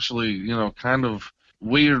 that's actually, kind of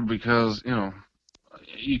weird because,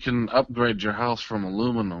 you can upgrade your house from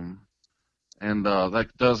aluminum, and that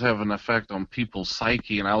does have an effect on people's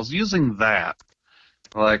psyche. And I was using that,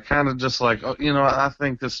 like, kind of just like, I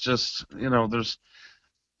think it's just, there's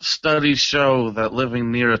studies show that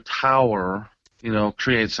living near a tower,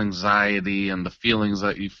 creates anxiety and the feelings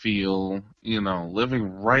that you feel,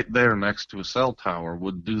 living right there next to a cell tower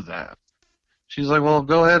would do that. She's like, well,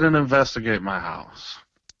 go ahead and investigate my house.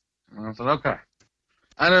 And I said, okay.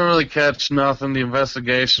 I didn't really catch nothing. The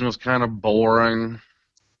investigation was kind of boring.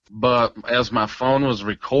 But as my phone was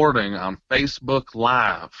recording on Facebook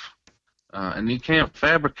Live, and you can't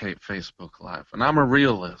fabricate Facebook Live, and I'm a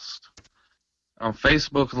realist. On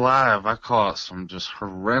Facebook Live, I caught some just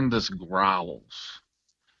horrendous growls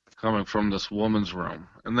coming from this woman's room.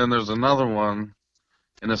 And then there's another one,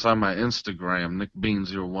 and it's on my Instagram,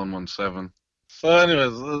 NickBean0117. So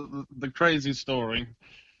anyways, the crazy story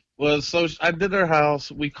was, so I did her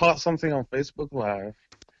house. We caught something on Facebook Live.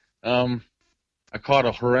 I caught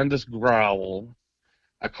a horrendous growl.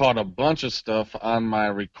 I caught a bunch of stuff on my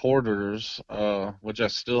recorders, which I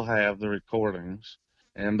still have, the recordings.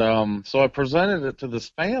 And so I presented it to this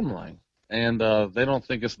family, and they don't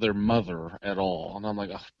think it's their mother at all. And I'm like,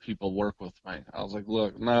 oh, people work with me. I was like,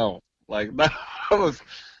 look, no. Like, that was,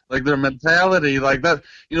 like, their mentality, like that,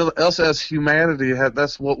 us as humanity,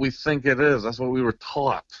 that's what we think it is. That's what we were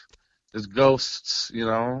taught, is ghosts,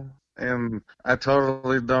 And I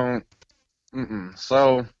totally don't.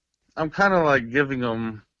 So I'm kind of like giving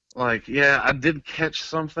them, like, yeah, I did catch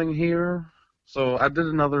something here. So I did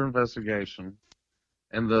another investigation.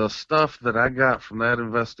 And the stuff that I got from that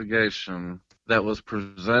investigation that was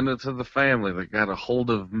presented to the family that got a hold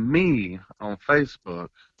of me on Facebook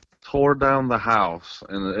tore down the house,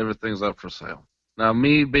 and everything's up for sale. Now,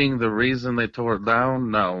 me being the reason they tore it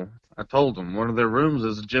down, no. I told them one of their rooms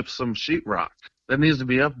is gypsum sheetrock. That needs to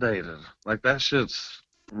be updated. Like, that shit's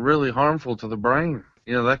really harmful to the brain.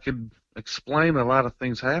 That could explain a lot of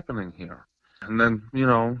things happening here. And then,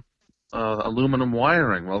 aluminum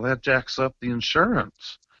wiring. Well, that jacks up the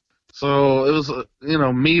insurance. So it was,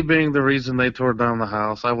 me being the reason they tore down the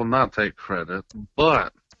house. I will not take credit,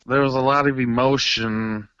 but there was a lot of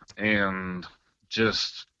emotion and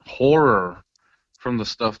just horror from the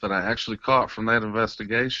stuff that I actually caught from that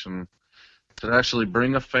investigation, to actually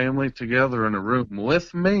bring a family together in a room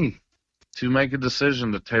with me to make a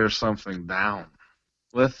decision to tear something down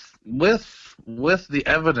with the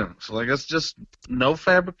evidence. Like, it's just no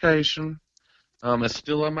fabrication. It's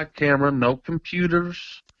still on my camera, no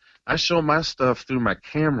computers. I show my stuff through my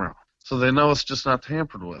camera, so they know it's just not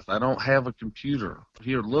tampered with. I don't have a computer.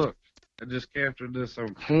 Here, look, I just captured this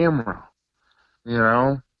on camera, you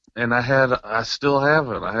know, and I still have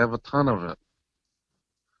it. I have a ton of it.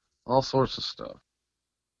 All sorts of stuff.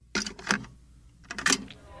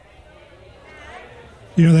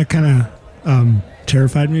 You know, that kind of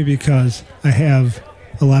terrified me because I have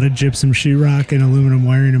a lot of gypsum sheetrock and aluminum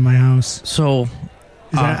wiring in my house. So,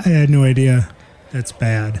 I had no idea that's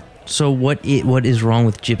bad. so what is wrong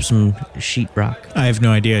with gypsum sheetrock? I have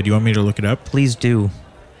no idea. Do you want me to look it up? Please do.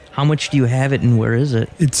 How much do you have it, and where is it?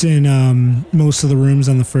 It's in most of the rooms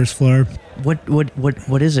on the first floor.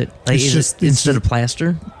 What is it? Like, It's is just- it it's instead just- of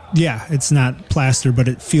plaster? Yeah, it's not plaster, but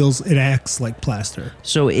it acts like plaster.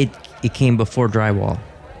 So it came before drywall.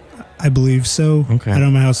 I believe so. Okay. I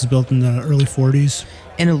know my house was built in the early 40s.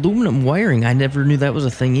 And aluminum wiring, I never knew that was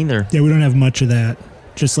a thing either. Yeah, we don't have much of that,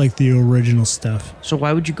 just like the original stuff. So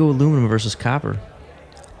why would you go aluminum versus copper?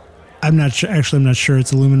 I'm not sure. Actually, I'm not sure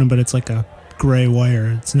it's aluminum, but it's like a gray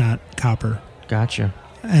wire. It's not copper. Gotcha.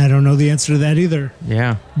 I don't know the answer to that either.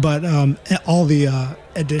 Yeah. But all the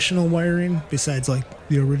additional wiring, besides like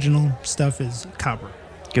the original stuff, is copper.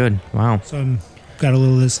 Good. Wow. So I'm got a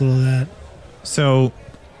little of this, a little of that. So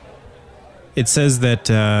it says that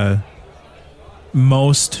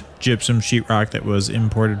most gypsum sheetrock that was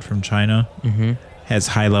imported from China has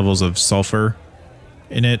high levels of sulfur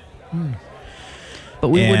in it. But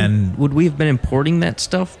we And- would we have been importing that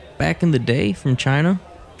stuff back in the day from China?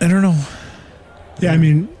 I don't know. Yeah, I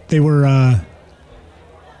mean they were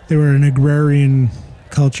an agrarian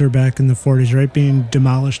culture back in the 40s, right? Being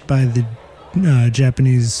demolished by the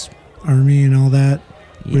Japanese army and all that.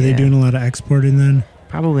 Were they Yeah. doing a lot of exporting then?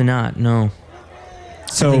 Probably not. No.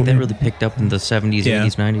 I So think that really picked up in the 70s, Yeah.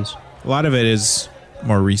 80s, 90s. a lot of it is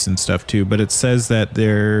more recent stuff too, but it says that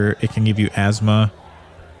it can give you asthma,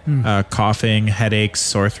 coughing, headaches,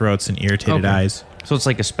 sore throats, and irritated Okay. eyes. So it's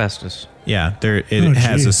like asbestos. Yeah, it Oh,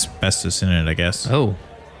 has gee. asbestos in it, I guess. Oh.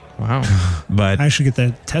 Wow. But I should get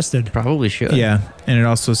that tested. Probably should. yeah, and it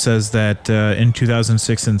also says that in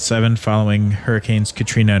 2006 and 7, following Hurricanes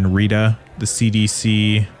Katrina and Rita, the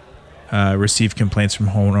CDC received complaints from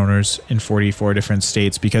homeowners in 44 different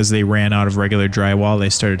states because they ran out of regular drywall. They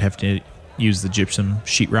started having to use the gypsum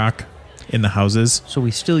sheetrock in the houses. So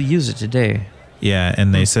we still use it today. Yeah,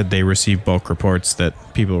 and they said they received bulk reports that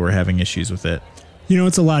people were having issues with it. You know,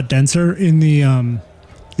 it's a lot denser in the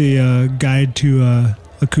guide to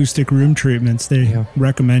acoustic room treatments. They Yeah.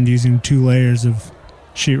 recommend using 2 layers of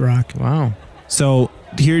sheetrock. Wow. So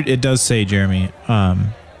here it does say, Jeremy,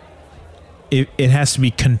 it has to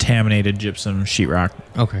be contaminated gypsum sheetrock.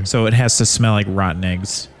 Okay. So it has to smell like rotten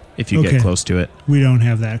eggs if you Okay. get close to it. We don't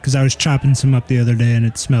have that because I was chopping some up the other day and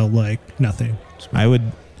it smelled like nothing. I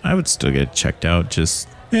would still get checked out just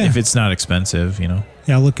Yeah. if it's not expensive, you know.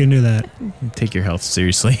 Yeah, I'll look into that. Take your health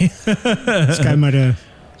seriously. This guy might have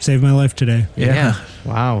saved my life today. Yeah.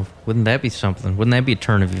 Wow. Wouldn't that be something? Wouldn't that be a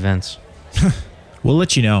turn of events? We'll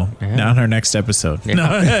let you know Yeah. on our next episode. Yeah.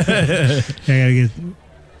 Yeah, I gotta get.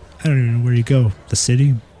 I don't even know where you go. The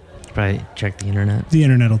city? Probably check the internet. The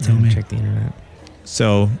internet will tell me. Check the internet.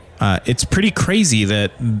 So it's pretty crazy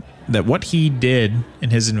that what he did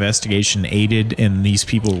in his investigation aided in these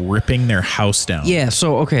people ripping their house down. Yeah.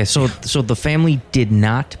 So okay. So the family did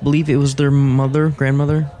not believe it was their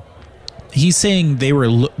grandmother. He's saying they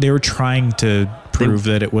were trying to prove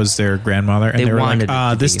that it was their grandmother, and they they were wanted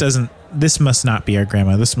like, it to be. this must not be our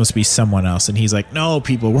grandma. This must be someone else. And he's like, no,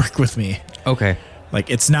 people work with me. Okay. Like,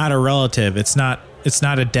 it's not a relative. It's not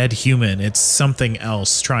a dead human. It's something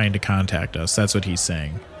else trying to contact us. That's what he's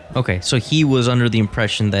saying. Okay. So he was under the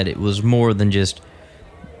impression that it was more than just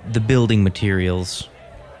the building materials.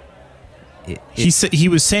 He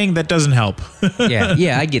was saying that doesn't help.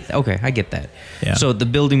 Yeah. I get. Okay, I get that. Yeah. So the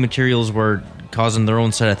building materials were causing their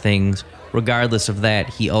own set of things. Regardless of that,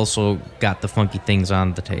 he also got the funky things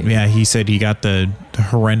on the table. Yeah, he said he got the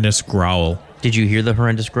horrendous growl. Did you hear the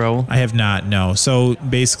horrendous growl? I have not, no. So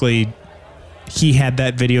basically, he had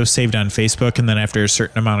that video saved on Facebook, and then after a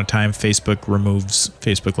certain amount of time, Facebook removes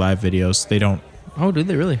Facebook Live videos. They don't Oh, did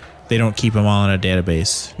they really? keep them all in a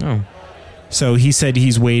database. Oh. So he said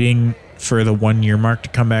he's waiting for the 1 year mark to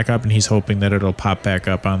come back up, and he's hoping that it'll pop back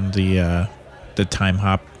up on the time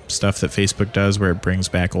hop stuff that Facebook does where it brings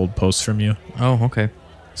back old posts from you. Oh, okay.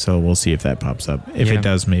 So we'll see if that pops up. If Yeah. it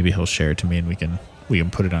does, maybe he'll share it to me and we can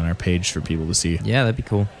put it on our page for people to see. Yeah, that'd be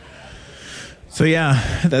cool. So yeah,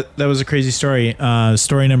 that was a crazy story.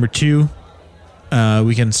 Story number 2,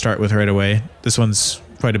 we can start with right away. This one's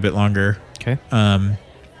quite a bit longer. Okay.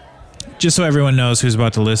 Just so everyone knows who's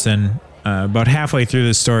about to listen, about halfway through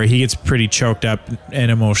this story, he gets pretty choked up and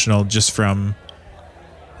emotional just from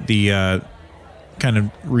the kind of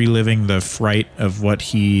reliving the fright of what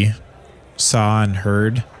he saw and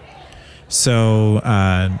heard. So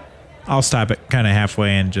I'll stop it kind of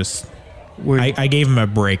halfway and just... I gave him a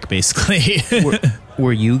break, basically.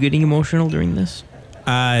 Were you getting emotional during this?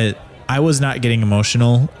 I was not getting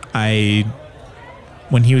emotional.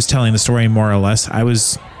 When he was telling the story, more or less, I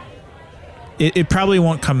was... It probably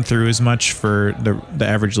won't come through as much for the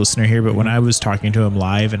average listener here, but when I was talking to him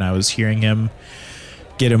live and I was hearing him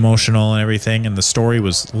get emotional and everything, and the story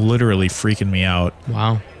was literally freaking me out.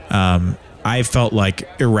 Wow. I felt like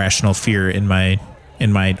irrational fear in my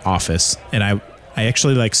office, and I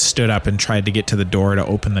actually like stood up and tried to get to the door to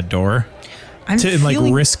open the door. I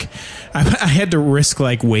had to risk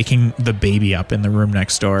like waking the baby up in the room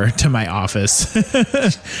next door to my office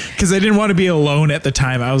because I didn't want to be alone at the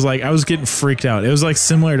time. I was getting freaked out. It was like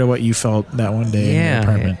similar to what you felt that one day in your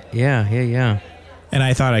apartment. Yeah. And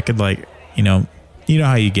I thought I could like, you know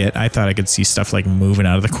how you get. I thought I could see stuff like moving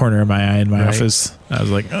out of the corner of my eye in my office. I was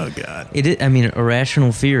like, oh God. I mean,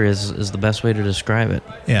 irrational fear is the best way to describe it.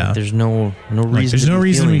 Yeah. There's no reason. Like, there's no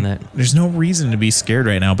reason. That. There's no reason to be scared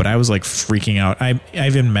right now. But I was like freaking out. I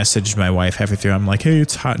even messaged my wife halfway through. I'm like, hey,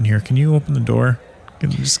 it's hot in here. Can you open the door?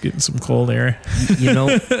 I'm just getting some cold air. You know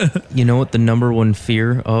what the number one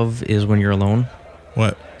fear of is when you're alone?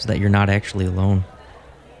 What? Is that you're not actually alone.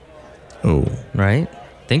 Oh. Right?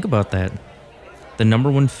 Think about that. The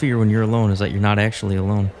number one fear when you're alone is that you're not actually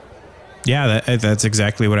alone. Yeah, that's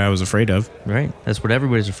exactly what I was afraid of. Right? That's what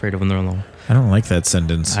everybody's afraid of when they're alone. I don't like that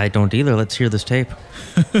sentence. I don't either. Let's hear this tape.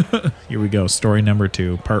 Here we go. Story number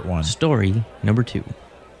 2, part 1. Story number 2.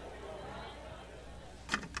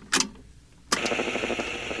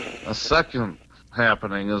 A second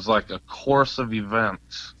happening is like a course of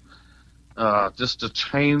events. Just a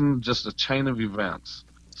chain of events.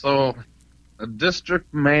 So, a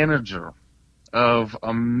district manager of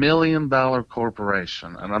 $1 million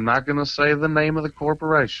corporation, and I'm not going to say the name of the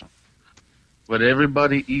corporation, but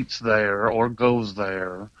everybody eats there or goes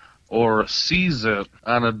there or sees it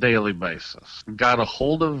on a daily basis. Got a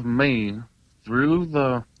hold of me through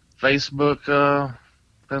the Facebook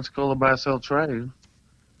Pensacola Buy-Sell Trade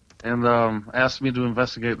and asked me to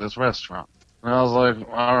investigate this restaurant. And I was like,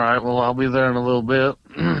 all right, well, I'll be there in a little bit.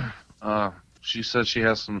 She said she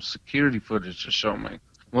has some security footage to show me.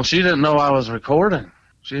 Well, she didn't know I was recording.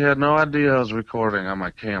 She had no idea I was recording on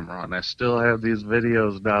my camera, and I still have these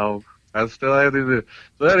videos, dog. I still have these.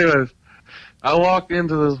 So anyways, I walk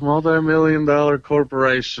into this multi-million-dollar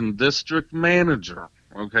corporation, district manager.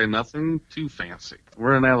 Okay, nothing too fancy.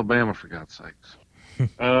 We're in Alabama, for God's sakes.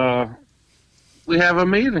 We have a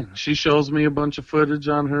meeting. She shows me a bunch of footage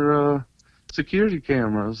on her security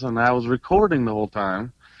cameras, and I was recording the whole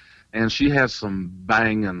time. And she had some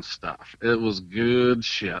banging stuff. It was good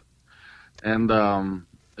shit. And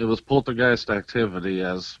it was poltergeist activity,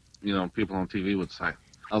 as people on TV would say.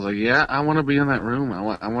 I was like, yeah, I want to be in that room. I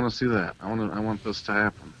want to see that. I want this to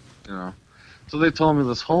happen. So they told me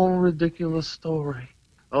this whole ridiculous story.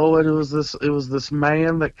 Oh, it was this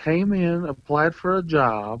man that came in, applied for a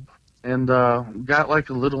job, and got like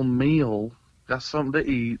a little meal, got something to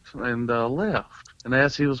eat, and left. And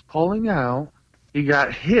as he was pulling out, he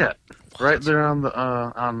got hit right there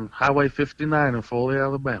on Highway 59 in Foley,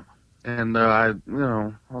 Alabama. And I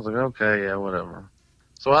was like, okay, yeah, whatever.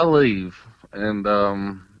 So I leave, and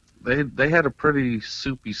they had a pretty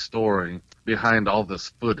soupy story behind all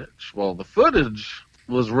this footage. Well, the footage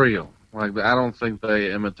was real. Like, I don't think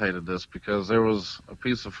they imitated this, because there was a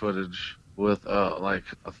piece of footage with like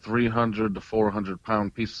a 300 to 400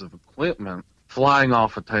 pound piece of equipment flying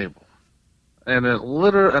off a table. And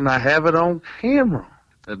and I have it on camera,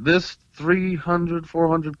 that this 300,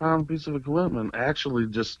 400 pound piece of equipment actually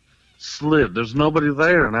just slid. There's nobody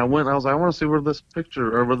there. And I was like, I want to see where this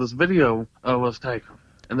picture or where this video was taken.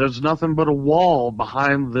 And there's nothing but a wall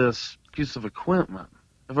behind this piece of equipment.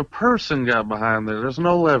 If a person got behind there, there's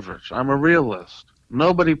no leverage. I'm a realist.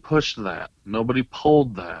 Nobody pushed that. Nobody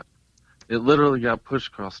pulled that. It literally got pushed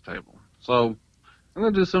across the table. So I'm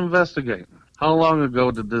going to do some investigating. How long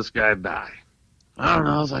ago did this guy die? I don't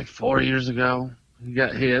know, it was like 4 years ago. He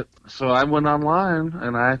got hit. So I went online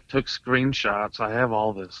and I took screenshots. I have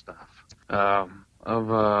all this stuff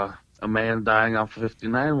of a man dying off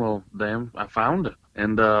 59. Well, damn, I found it.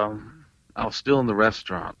 And I was still in the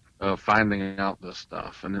restaurant finding out this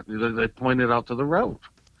stuff. And they pointed out to the road.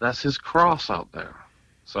 That's his cross out there.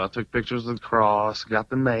 So I took pictures of the cross, got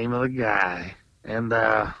the name of the guy, and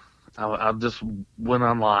I just went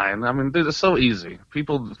online. I mean, dude, it's so easy.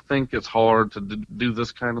 People think it's hard to do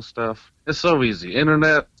this kind of stuff. It's so easy.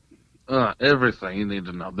 Internet, everything you need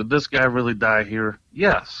to know. Did this guy really die here?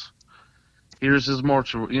 Yes. Here's his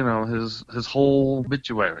mortuary, his whole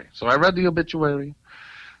obituary. So I read the obituary,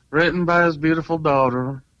 written by his beautiful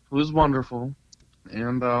daughter, who is wonderful,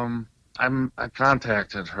 and I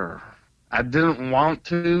contacted her. I didn't want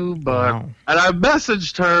to, but Wow. and I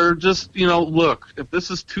messaged her just, look, if this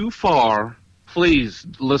is too far, please,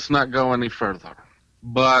 let's not go any further.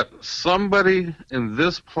 But somebody in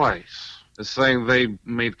this place is saying they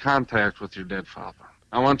made contact with your dead father.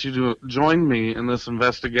 I want you to join me in this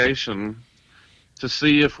investigation to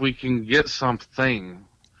see if we can get something.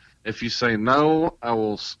 If you say no, I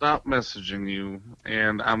will stop messaging you,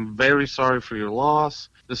 and I'm very sorry for your loss.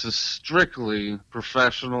 This is strictly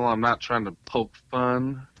professional. I'm not trying to poke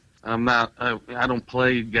fun. I don't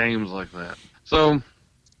play games like that. So,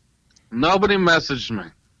 nobody messaged me.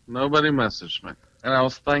 And I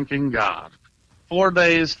was thanking God. 4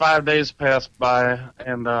 days, 5 days passed by,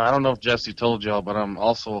 and I don't know if Jesse told y'all, but I'm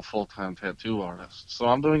also a full-time tattoo artist. So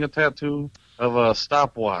I'm doing a tattoo of a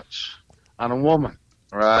stopwatch on a woman,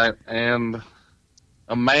 right? And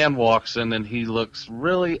a man walks in, and he looks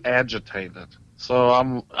really agitated. So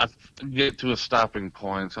I get to a stopping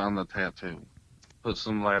point on the tattoo, put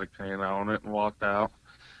some lidocaine on it, and walked out.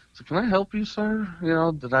 So, can I help you, sir?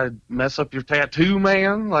 Did I mess up your tattoo,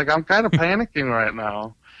 man? Like, I'm kind of panicking right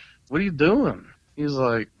now. What are you doing? He's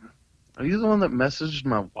like, are you the one that messaged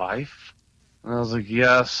my wife? And I was like,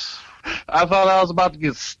 yes. I thought I was about to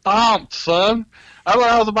get stomped, son. I thought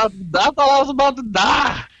I was about to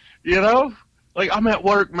die. Like, I'm at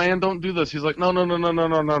work, man. Don't do this. He's like,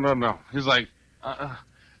 no. He's like,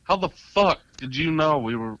 how the fuck did you know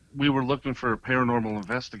we were looking for a paranormal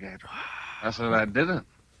investigator? I said, I didn't.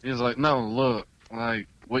 He's like, no, look, like,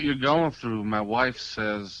 what you're going through, my wife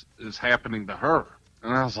says is happening to her.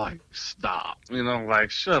 And I was like, stop. Like,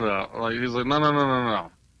 shut up. Like, he's like, no.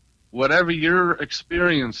 Whatever you're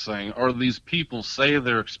experiencing, or these people say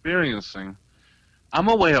they're experiencing, I'm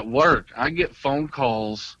away at work. I get phone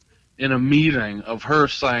calls in a meeting of her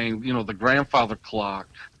saying, the grandfather clock,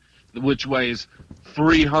 which weighs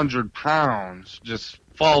 300 pounds, just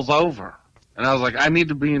falls over. And I was like, I need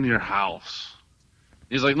to be in your house.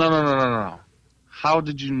 He's like, no. How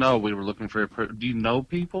did you know we were looking for do you know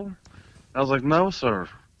people? I was like, no, sir.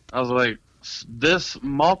 I was like, this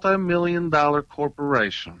multi-million-dollar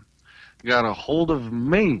corporation got a hold of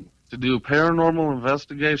me to do a paranormal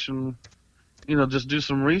investigation, just do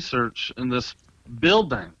some research in this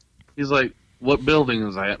building. He's like, what building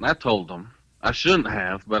is that? And I told him. I shouldn't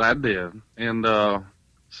have, but I did. And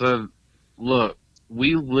said, look,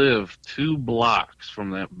 we live 2 blocks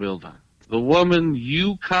from that building. The woman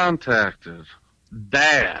you contacted,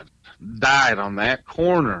 Dad, died on that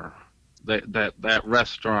corner that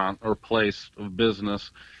restaurant or place of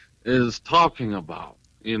business is talking about.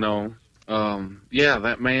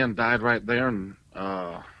 That man died right there, and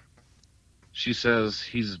she says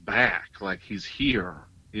he's back, like he's here.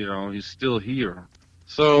 He's still here.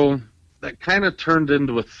 So that kind of turned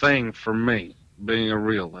into a thing for me, being a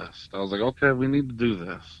realist. I was like, okay, we need to do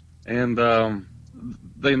this. And I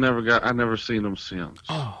never seen them since.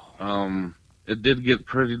 Oh. It did get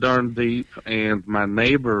pretty darn deep, and my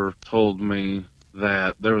neighbor told me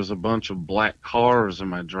that there was a bunch of black cars in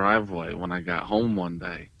my driveway when I got home one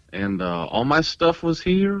day. And all my stuff was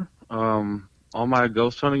here. All my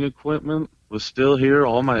ghost hunting equipment was still here.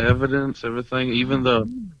 All my evidence, everything, even the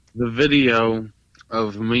video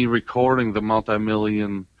of me recording the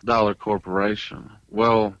multi-million-dollar corporation.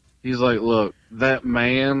 Well, he's like, look, that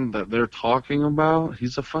man that they're talking about,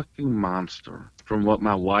 he's a fucking monster, from what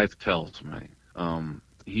my wife tells me.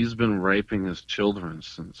 He's been raping his children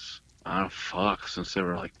since they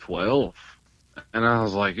were like 12. And I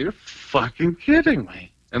was like, you're fucking kidding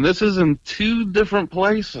me. And this is in 2 different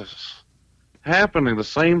places happening, the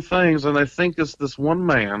same things, and I think it's this one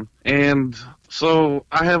man. And so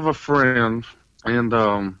I have a friend,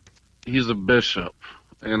 and he's a bishop,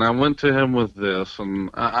 and I went to him with this, and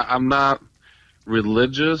I'm not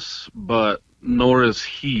religious, but nor is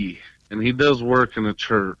he, and he does work in a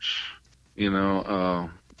church, so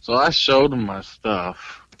I showed him my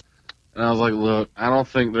stuff, and I was like, look, I don't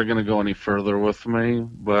think they're going to go any further with me,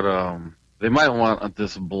 but they might want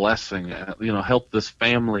this blessing, help this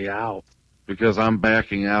family out, because I'm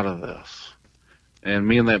backing out of this. And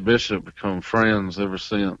me and that bishop become friends ever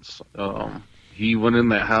since. He went in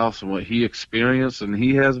that house and what he experienced, and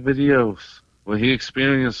he has videos. What he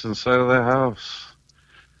experienced inside of that house.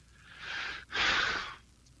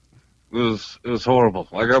 It was horrible.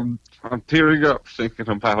 Like I'm tearing up thinking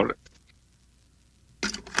about it.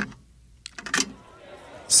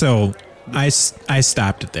 So I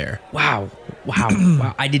stopped it there. Wow.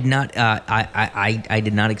 Wow. I did not. I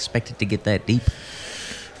did not expect it to get that deep.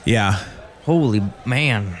 Yeah. Holy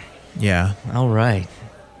man. Yeah. All right.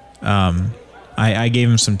 I gave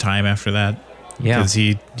him some time after that. Yeah. Because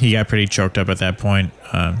he got pretty choked up at that point.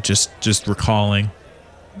 Just recalling,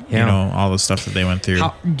 Yeah. all the stuff that they went through.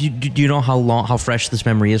 Do you know how fresh this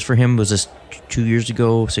memory is for him? Was this 2 years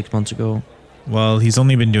ago, 6 months ago? Well, he's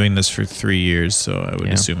only been doing this for 3 years, so I would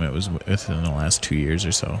Yeah. assume it was within the last 2 years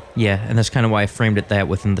or so. Yeah, and that's kind of why I framed it that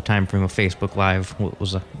within the time frame of Facebook Live.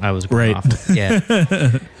 I was going Right. off of. Yeah.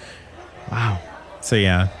 Wow. So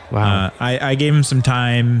yeah, Wow. I gave him some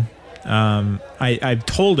time. I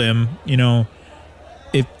told him,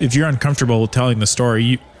 if you're uncomfortable with telling the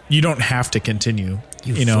story, you don't have to continue.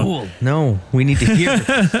 You fool. No, we need to hear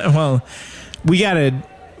it. Well, we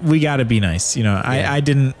gotta be nice. I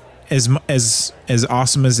didn't as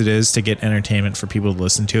awesome as it is to get entertainment for people to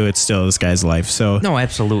listen to. It's still this guy's life. So No,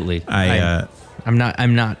 absolutely. I'm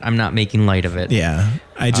not making light of it. yeah,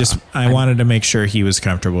 I wanted to make sure he was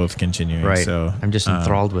comfortable with continuing. Right. So I'm just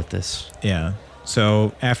enthralled with this. yeah.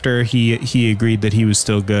 So after he agreed that he was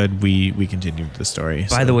still good, we continued the story.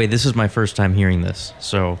 By the way, this is my first time hearing this.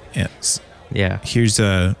 So, yes. yeah. Here's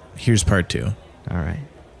part 2. All right.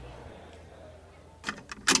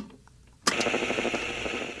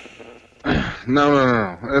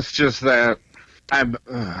 No. It's just that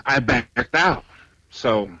I backed out.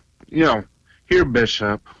 So, here,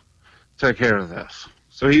 Bishop, take care of this.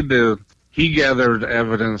 So he did. He gathered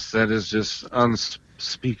evidence that is just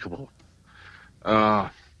unspeakable.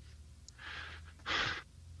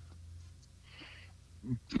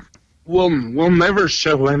 We'll never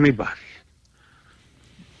show anybody.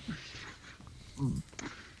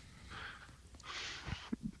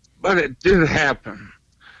 But it did happen.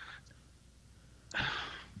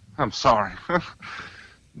 I'm sorry.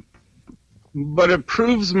 But it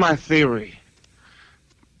proves my theory.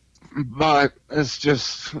 But it's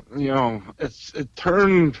just, it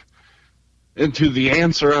turned into the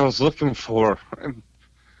answer I was looking for. And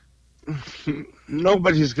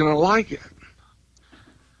nobody's going to like it.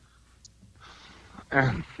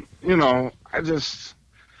 And,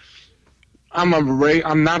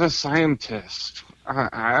 I'm not a scientist.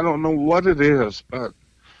 I don't know what it is, but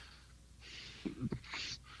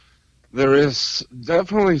there is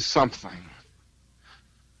definitely something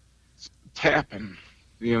tapping,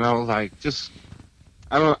 just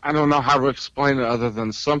I don't know how to explain it other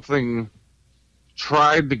than something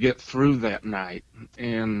tried to get through that night,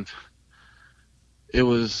 and it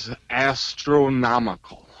was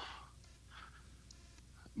astronomical.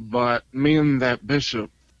 But me and that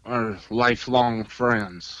bishop are lifelong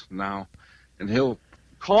friends now, and he'll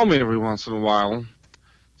call me every once in a while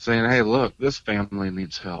saying, hey, look, this family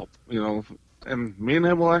needs help, and me and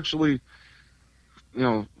him will actually,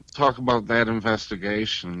 talk about that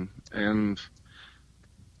investigation and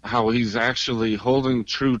how he's actually holding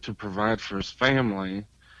true to provide for his family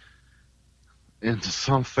into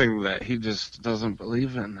something that he just doesn't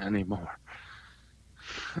believe in anymore.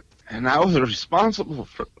 And I was responsible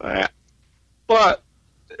for that, but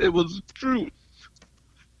it was the truth.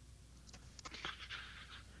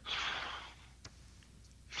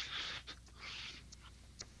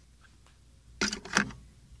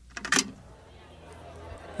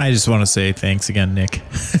 I just want to say thanks again, Nick.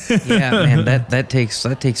 Yeah, man, that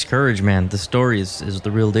takes courage, man. The story is the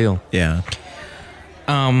real deal. Yeah.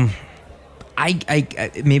 I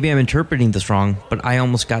maybe I'm interpreting this wrong, but I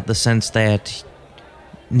almost got the sense that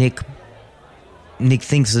Nick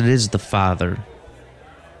thinks it is the father.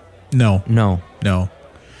 No.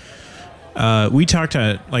 We talked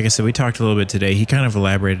like I said, we talked a little bit today. He kind of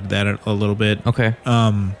elaborated that a little bit. Okay.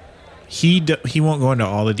 He won't go into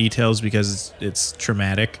all the details because it's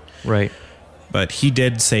traumatic. Right. But he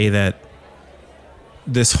did say that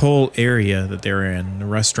this whole area that they're in, the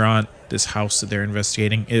restaurant, this house that they're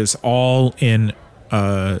investigating, is all in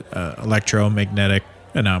electromagnetic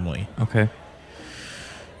anomaly. Okay.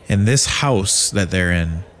 And this house that they're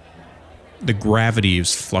in, the gravity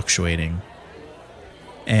is fluctuating.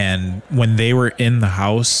 And when they were in the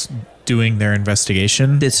house doing their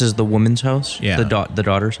investigation, This is the woman's house? Yeah. The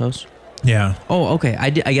daughter's house? yeah, Oh, okay.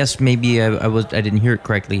 I guess maybe I didn't hear it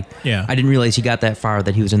correctly. Yeah. I didn't realize he got that far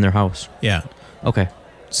that he was in their house. yeah. Okay.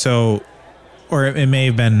 So, or it may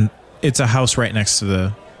have been it's a house right next to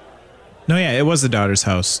the. No, yeah, it was the daughter's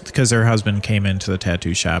house because her husband came into the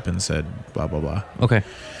tattoo shop and said blah blah blah. Okay.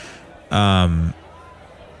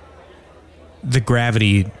 The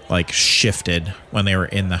gravity like shifted when they were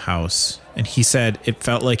in the house, and he said it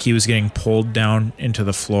felt like he was getting pulled down into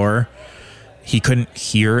the floor. He couldn't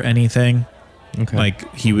hear anything. Okay.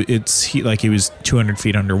 Like he was 200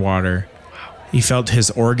 feet underwater. He felt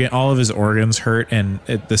all of his organs hurt, and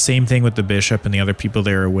the same thing with the bishop and the other people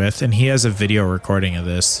they were with. And he has a video recording of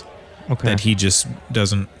this that he just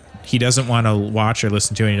doesn't want to watch or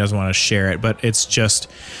listen to, and he doesn't want to share it. But it's just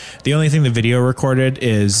the only thing the video recorded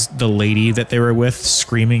is the lady that they were with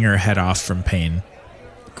screaming her head off from pain.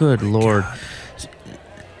 Good Lord.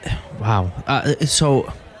 Wow.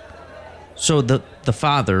 So the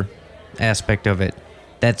father aspect of it,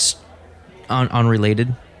 that's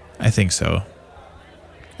unrelated? I think so.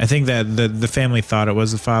 I think that the family thought it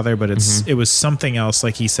was the father, but it was something else.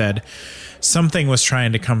 Like he said, something was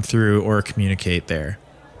trying to come through or communicate there,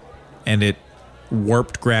 and it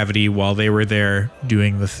warped gravity while they were there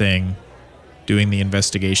doing the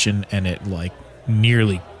investigation, and it like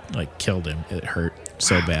nearly like killed him. It hurt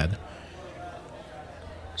so bad.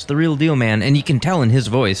 It's the real deal, man, and you can tell in his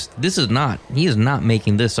voice. He is not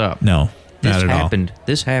making this up. No, not at all.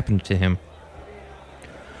 This happened to him.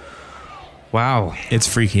 Wow, it's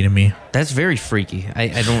freaky to me. That's very freaky. I'm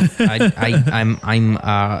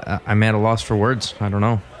at a loss for words. I don't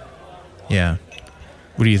know. Yeah.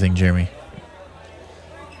 What do you think, Jeremy?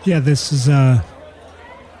 Yeah, this is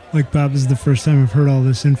like Bob, this is the first time I've heard all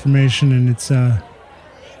this information, and it's a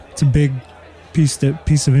big piece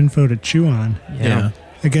of info to chew on. Yeah.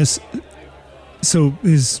 I guess so. I'm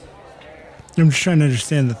just trying to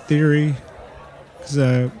understand the theory,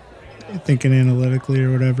 because thinking analytically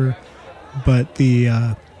or whatever. But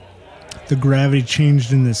the gravity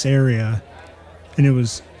changed in this area, and it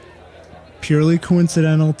was purely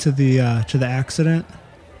coincidental to the accident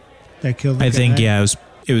that killed the guy. I think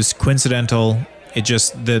it was coincidental. It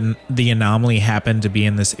just the anomaly happened to be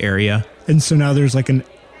in this area, and so now there's like an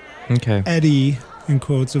Okay. eddy in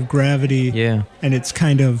quotes of gravity. Yeah. And it's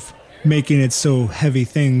kind of making it so heavy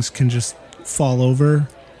things can just fall over.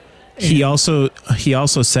 He also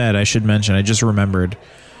said, I should mention, I just remembered,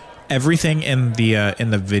 everything in the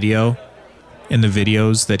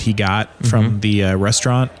videos that he got from the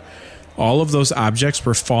restaurant, all of those objects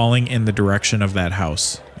were falling in the direction of that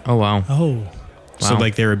house. Oh, wow. Oh. So Wow.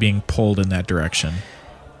 like they were being pulled in that direction.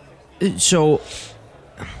 So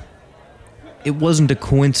it wasn't a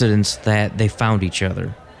coincidence that they found each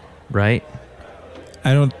other, right?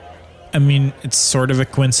 I mean, it's sort of a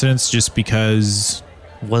coincidence just because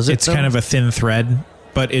Was it? it's kind of a thin thread,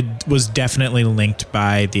 but it was definitely linked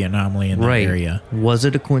by the anomaly in that area. Was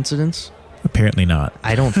it a coincidence? Apparently not.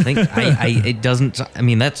 I don't think it doesn't. I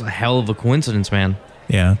mean, that's a hell of a coincidence, man.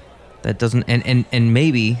 Yeah. That doesn't. And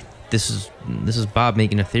maybe this is Bob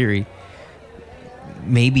making a theory.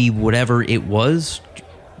 Maybe whatever it was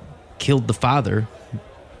killed the father,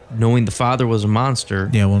 knowing the father was a monster.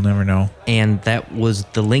 Yeah, we'll never know. And that was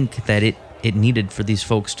the link that it needed for these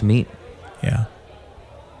folks to meet. Yeah.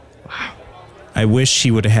 Wow. I wish he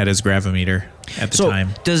would have had his gravimeter at the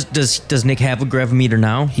time. Does Nick have a gravimeter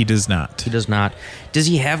now? He does not. He does not. Does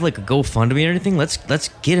he have like a GoFundMe or anything? Let's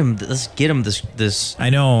get him this. I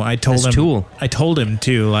know. I told this him. tool. I told him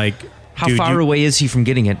too. Like, How dude, far away is he from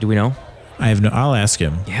getting it? Do we know? I have no. I'll ask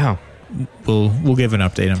him. Yeah. We'll give an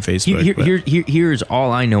update on Facebook. Here's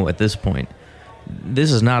all I know at this point.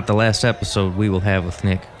 This is not the last episode we will have with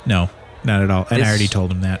Nick. No, not at all. And I This- already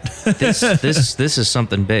told him that. This is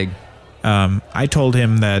something big. I told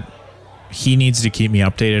him that he needs to keep me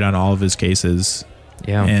updated on all of his cases.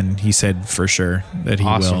 Yeah. And he said for sure that he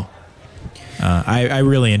Awesome. will. I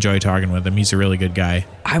really enjoy talking with him. He's a really good guy.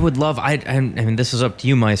 I would love. I mean, this is up to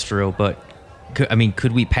you, Maestro. But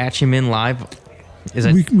could we patch him in live? Is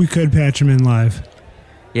that We could patch him in live.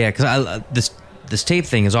 yeah? Because this tape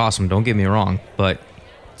thing is awesome. Don't get me wrong, but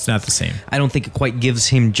It's not the same. I don't think it quite gives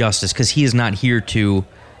him justice because he is not here to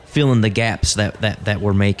fill in the gaps that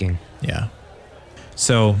we're making. Yeah.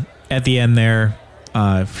 So at the end there,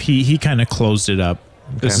 he kind of closed it up.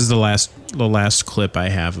 This Okay. is the last clip I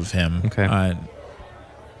have of him. Okay.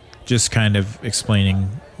 Just kind of explaining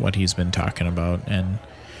what he's been talking about and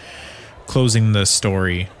closing the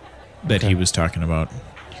story that he was talking about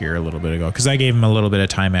here a little bit ago. Because I gave him a little bit of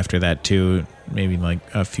time after that too, maybe like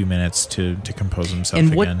a few minutes to compose himself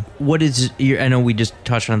And again. what is your? I know we just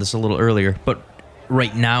touched on this a little earlier, but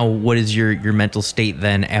right now, what is your mental state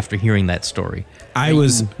then after hearing that story? I Are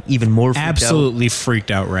was you even more freaked absolutely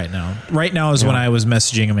freaked out right now. Right now is when Yeah. I was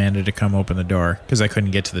messaging Amanda to come open the door because I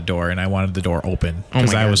couldn't get to the door and I wanted the door open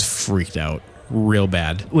because my I God. was freaked out real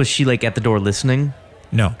bad. out? Was she like at the door listening?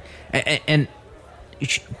 No. And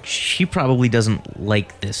she probably doesn't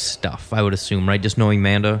like this stuff, I would assume, right? Just knowing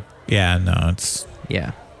Amanda. Yeah, no,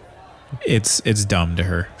 Yeah. it's dumb to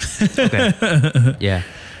her. Okay. Yeah.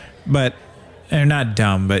 But they're not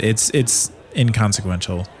dumb, but it's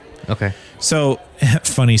inconsequential. Okay. So,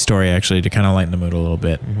 funny story actually to kind of lighten the mood a little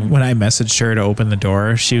bit. Mm-hmm. When I messaged her to open the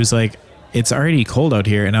door, she was like, "It's already cold out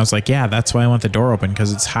here," and I was like, "Yeah, that's why I want the door open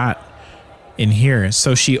because it's hot in here."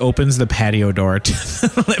 So she opens the patio door to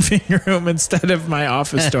the living room instead of my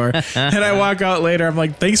office door, and I walk out later. I'm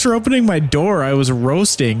like, "Thanks for opening my door. I was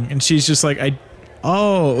roasting," and she's just like,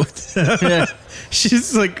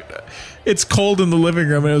 She's like, it's cold in the living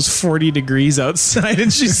room and it was 40 degrees outside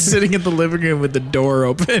and she's sitting in the living room with the door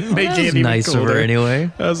open, making That it was even nice colder. of her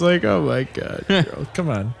anyway. I was like, oh my God, girl, come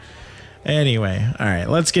on. Anyway, all right,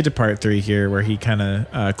 let's get to part 3 here where he kind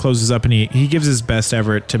of closes up and he gives his best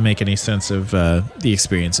effort to make any sense of the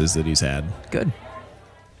experiences that he's had. Good.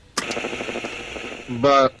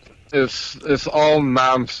 But it's all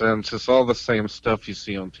nonsense. It's all the same stuff you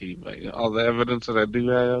see on TV. All the evidence that I do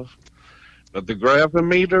have. But the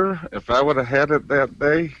gravimeter, if I would have had it that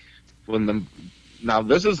day, now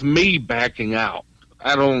this is me backing out.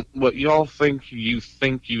 What y'all think you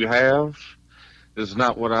have is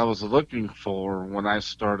not what I was looking for when I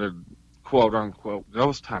started quote unquote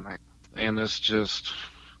ghost hunting. And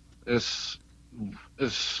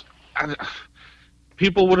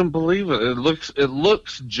people wouldn't believe it. It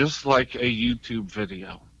looks just like a YouTube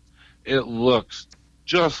video. It looks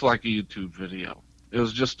just like a YouTube video. It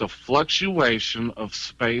was just a fluctuation of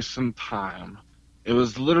space and time. It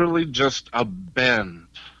was literally just a bend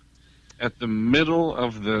at the middle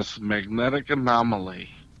of this magnetic anomaly.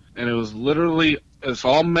 And it's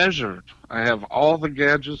all measured. I have all the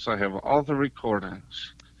gadgets, I have all the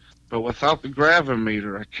recordings. But without the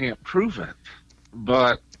gravimeter, I can't prove it.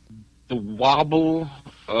 But the wobble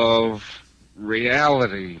of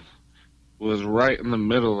reality was right in the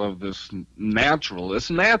middle of this natural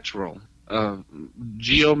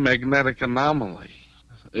geomagnetic anomaly.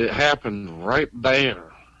 It happened right there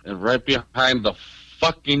and right behind the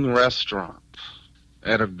fucking restaurant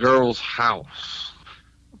at a girl's house,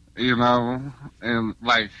 and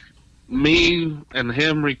like me and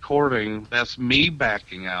him recording, that's me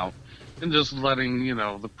backing out and just letting,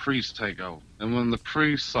 the priest take over. And when the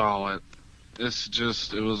priest saw it,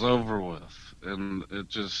 it was over with. And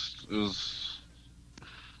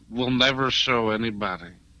we'll never show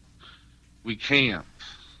anybody. We can't.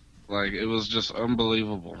 Like, it was just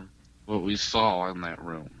unbelievable what we saw in that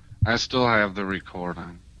room. I still have the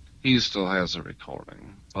recording. He still has the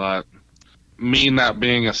recording. But me not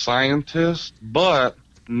being a scientist, but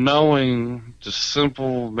knowing just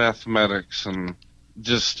simple mathematics and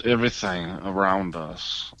just everything around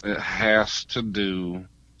us, it has to do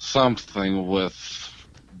something with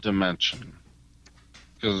dimension.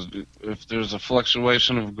 Because if there's a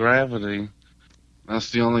fluctuation of gravity,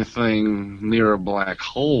 that's the only thing near a black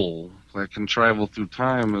hole that can travel through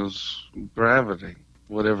time is gravity.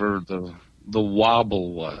 Whatever the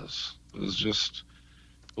wobble was. It was just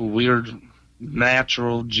a weird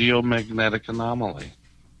natural geomagnetic anomaly.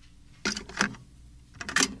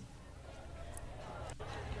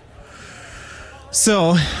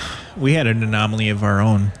 So, we had an anomaly of our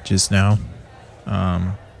own just now.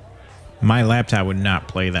 My laptop would not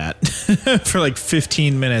play that for like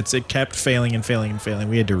 15 minutes. It kept failing and failing and failing.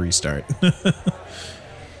 We had to restart.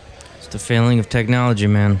 It's the failing of technology,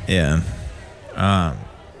 man. Yeah.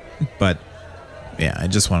 But yeah, I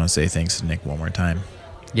just want to say thanks to Nick one more time.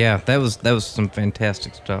 Yeah, that was some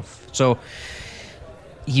fantastic stuff. So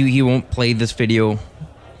he won't play this video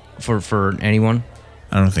for anyone?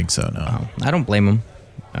 I don't think so, no. I don't blame him.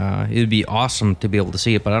 It would be awesome to be able to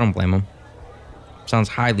see it, but I don't blame him. Sounds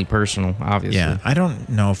highly personal, obviously. Yeah, I don't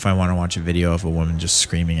know if I want to watch a video of a woman just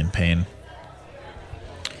screaming in pain.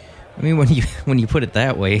 I mean, when you put it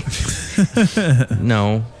that way,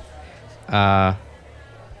 no. But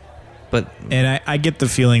And I get the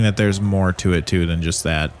feeling that there's more to it too than just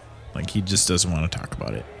that. Like, he just doesn't want to talk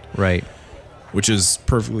about it, right, which is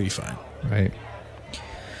perfectly fine. right.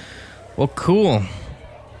 Well, cool.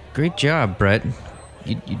 Great job, Brett.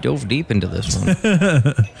 You dove deep into this one.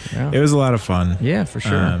 Yeah. It was a lot of fun. Yeah, for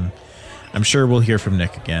sure. I'm sure we'll hear from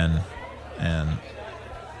Nick again, and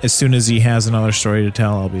as soon as he has another story to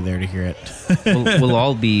tell, I'll be there to hear it. We'll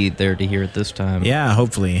all be there to hear it this time. Yeah,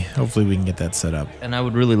 hopefully we can get that set up. And I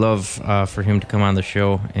would really love for him to come on the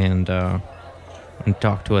show and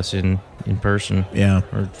talk to us in person. Yeah.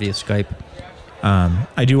 Or via Skype.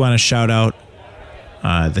 I do want to shout out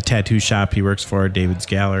the tattoo shop he works for, David's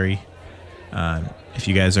Gallery. If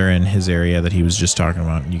you guys are in his area that he was just talking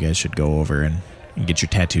about, you guys should go over and get your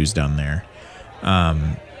tattoos done there.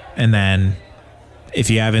 And then if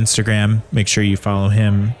you have Instagram, make sure you follow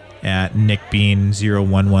him at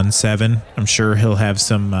nickbean0117. I'm sure he'll have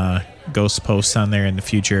some ghost posts on there in the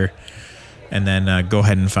future. And then go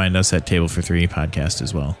ahead and find us at Table for Three podcast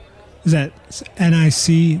as well. Is that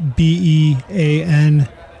NICBEAN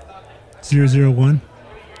 001?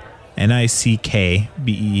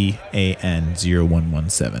 NICKBEAN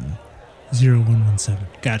 0117. 0117.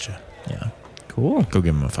 Gotcha. Yeah. Cool. Go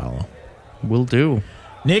give him a follow. Will do.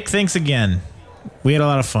 Nick, thanks again. We had a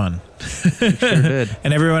lot of fun. Sure did.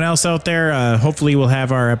 And everyone else out there, hopefully we'll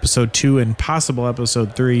have our episode 2 and possible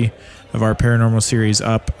episode 3 of our paranormal series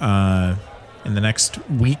up in the next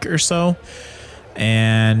week or so.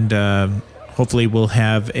 And hopefully we'll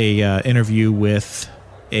have a interview with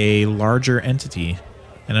a larger entity.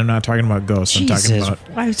 And I'm not talking about ghosts. Jesus, I'm talking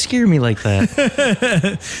about... why scare me like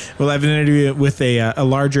that? We'll have an interview with a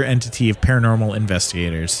larger entity of paranormal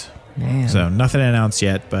investigators. Man. So nothing announced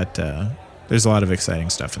yet, but there's a lot of exciting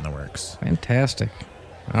stuff in the works. Fantastic.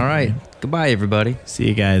 All right. Goodbye, everybody. See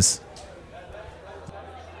you guys.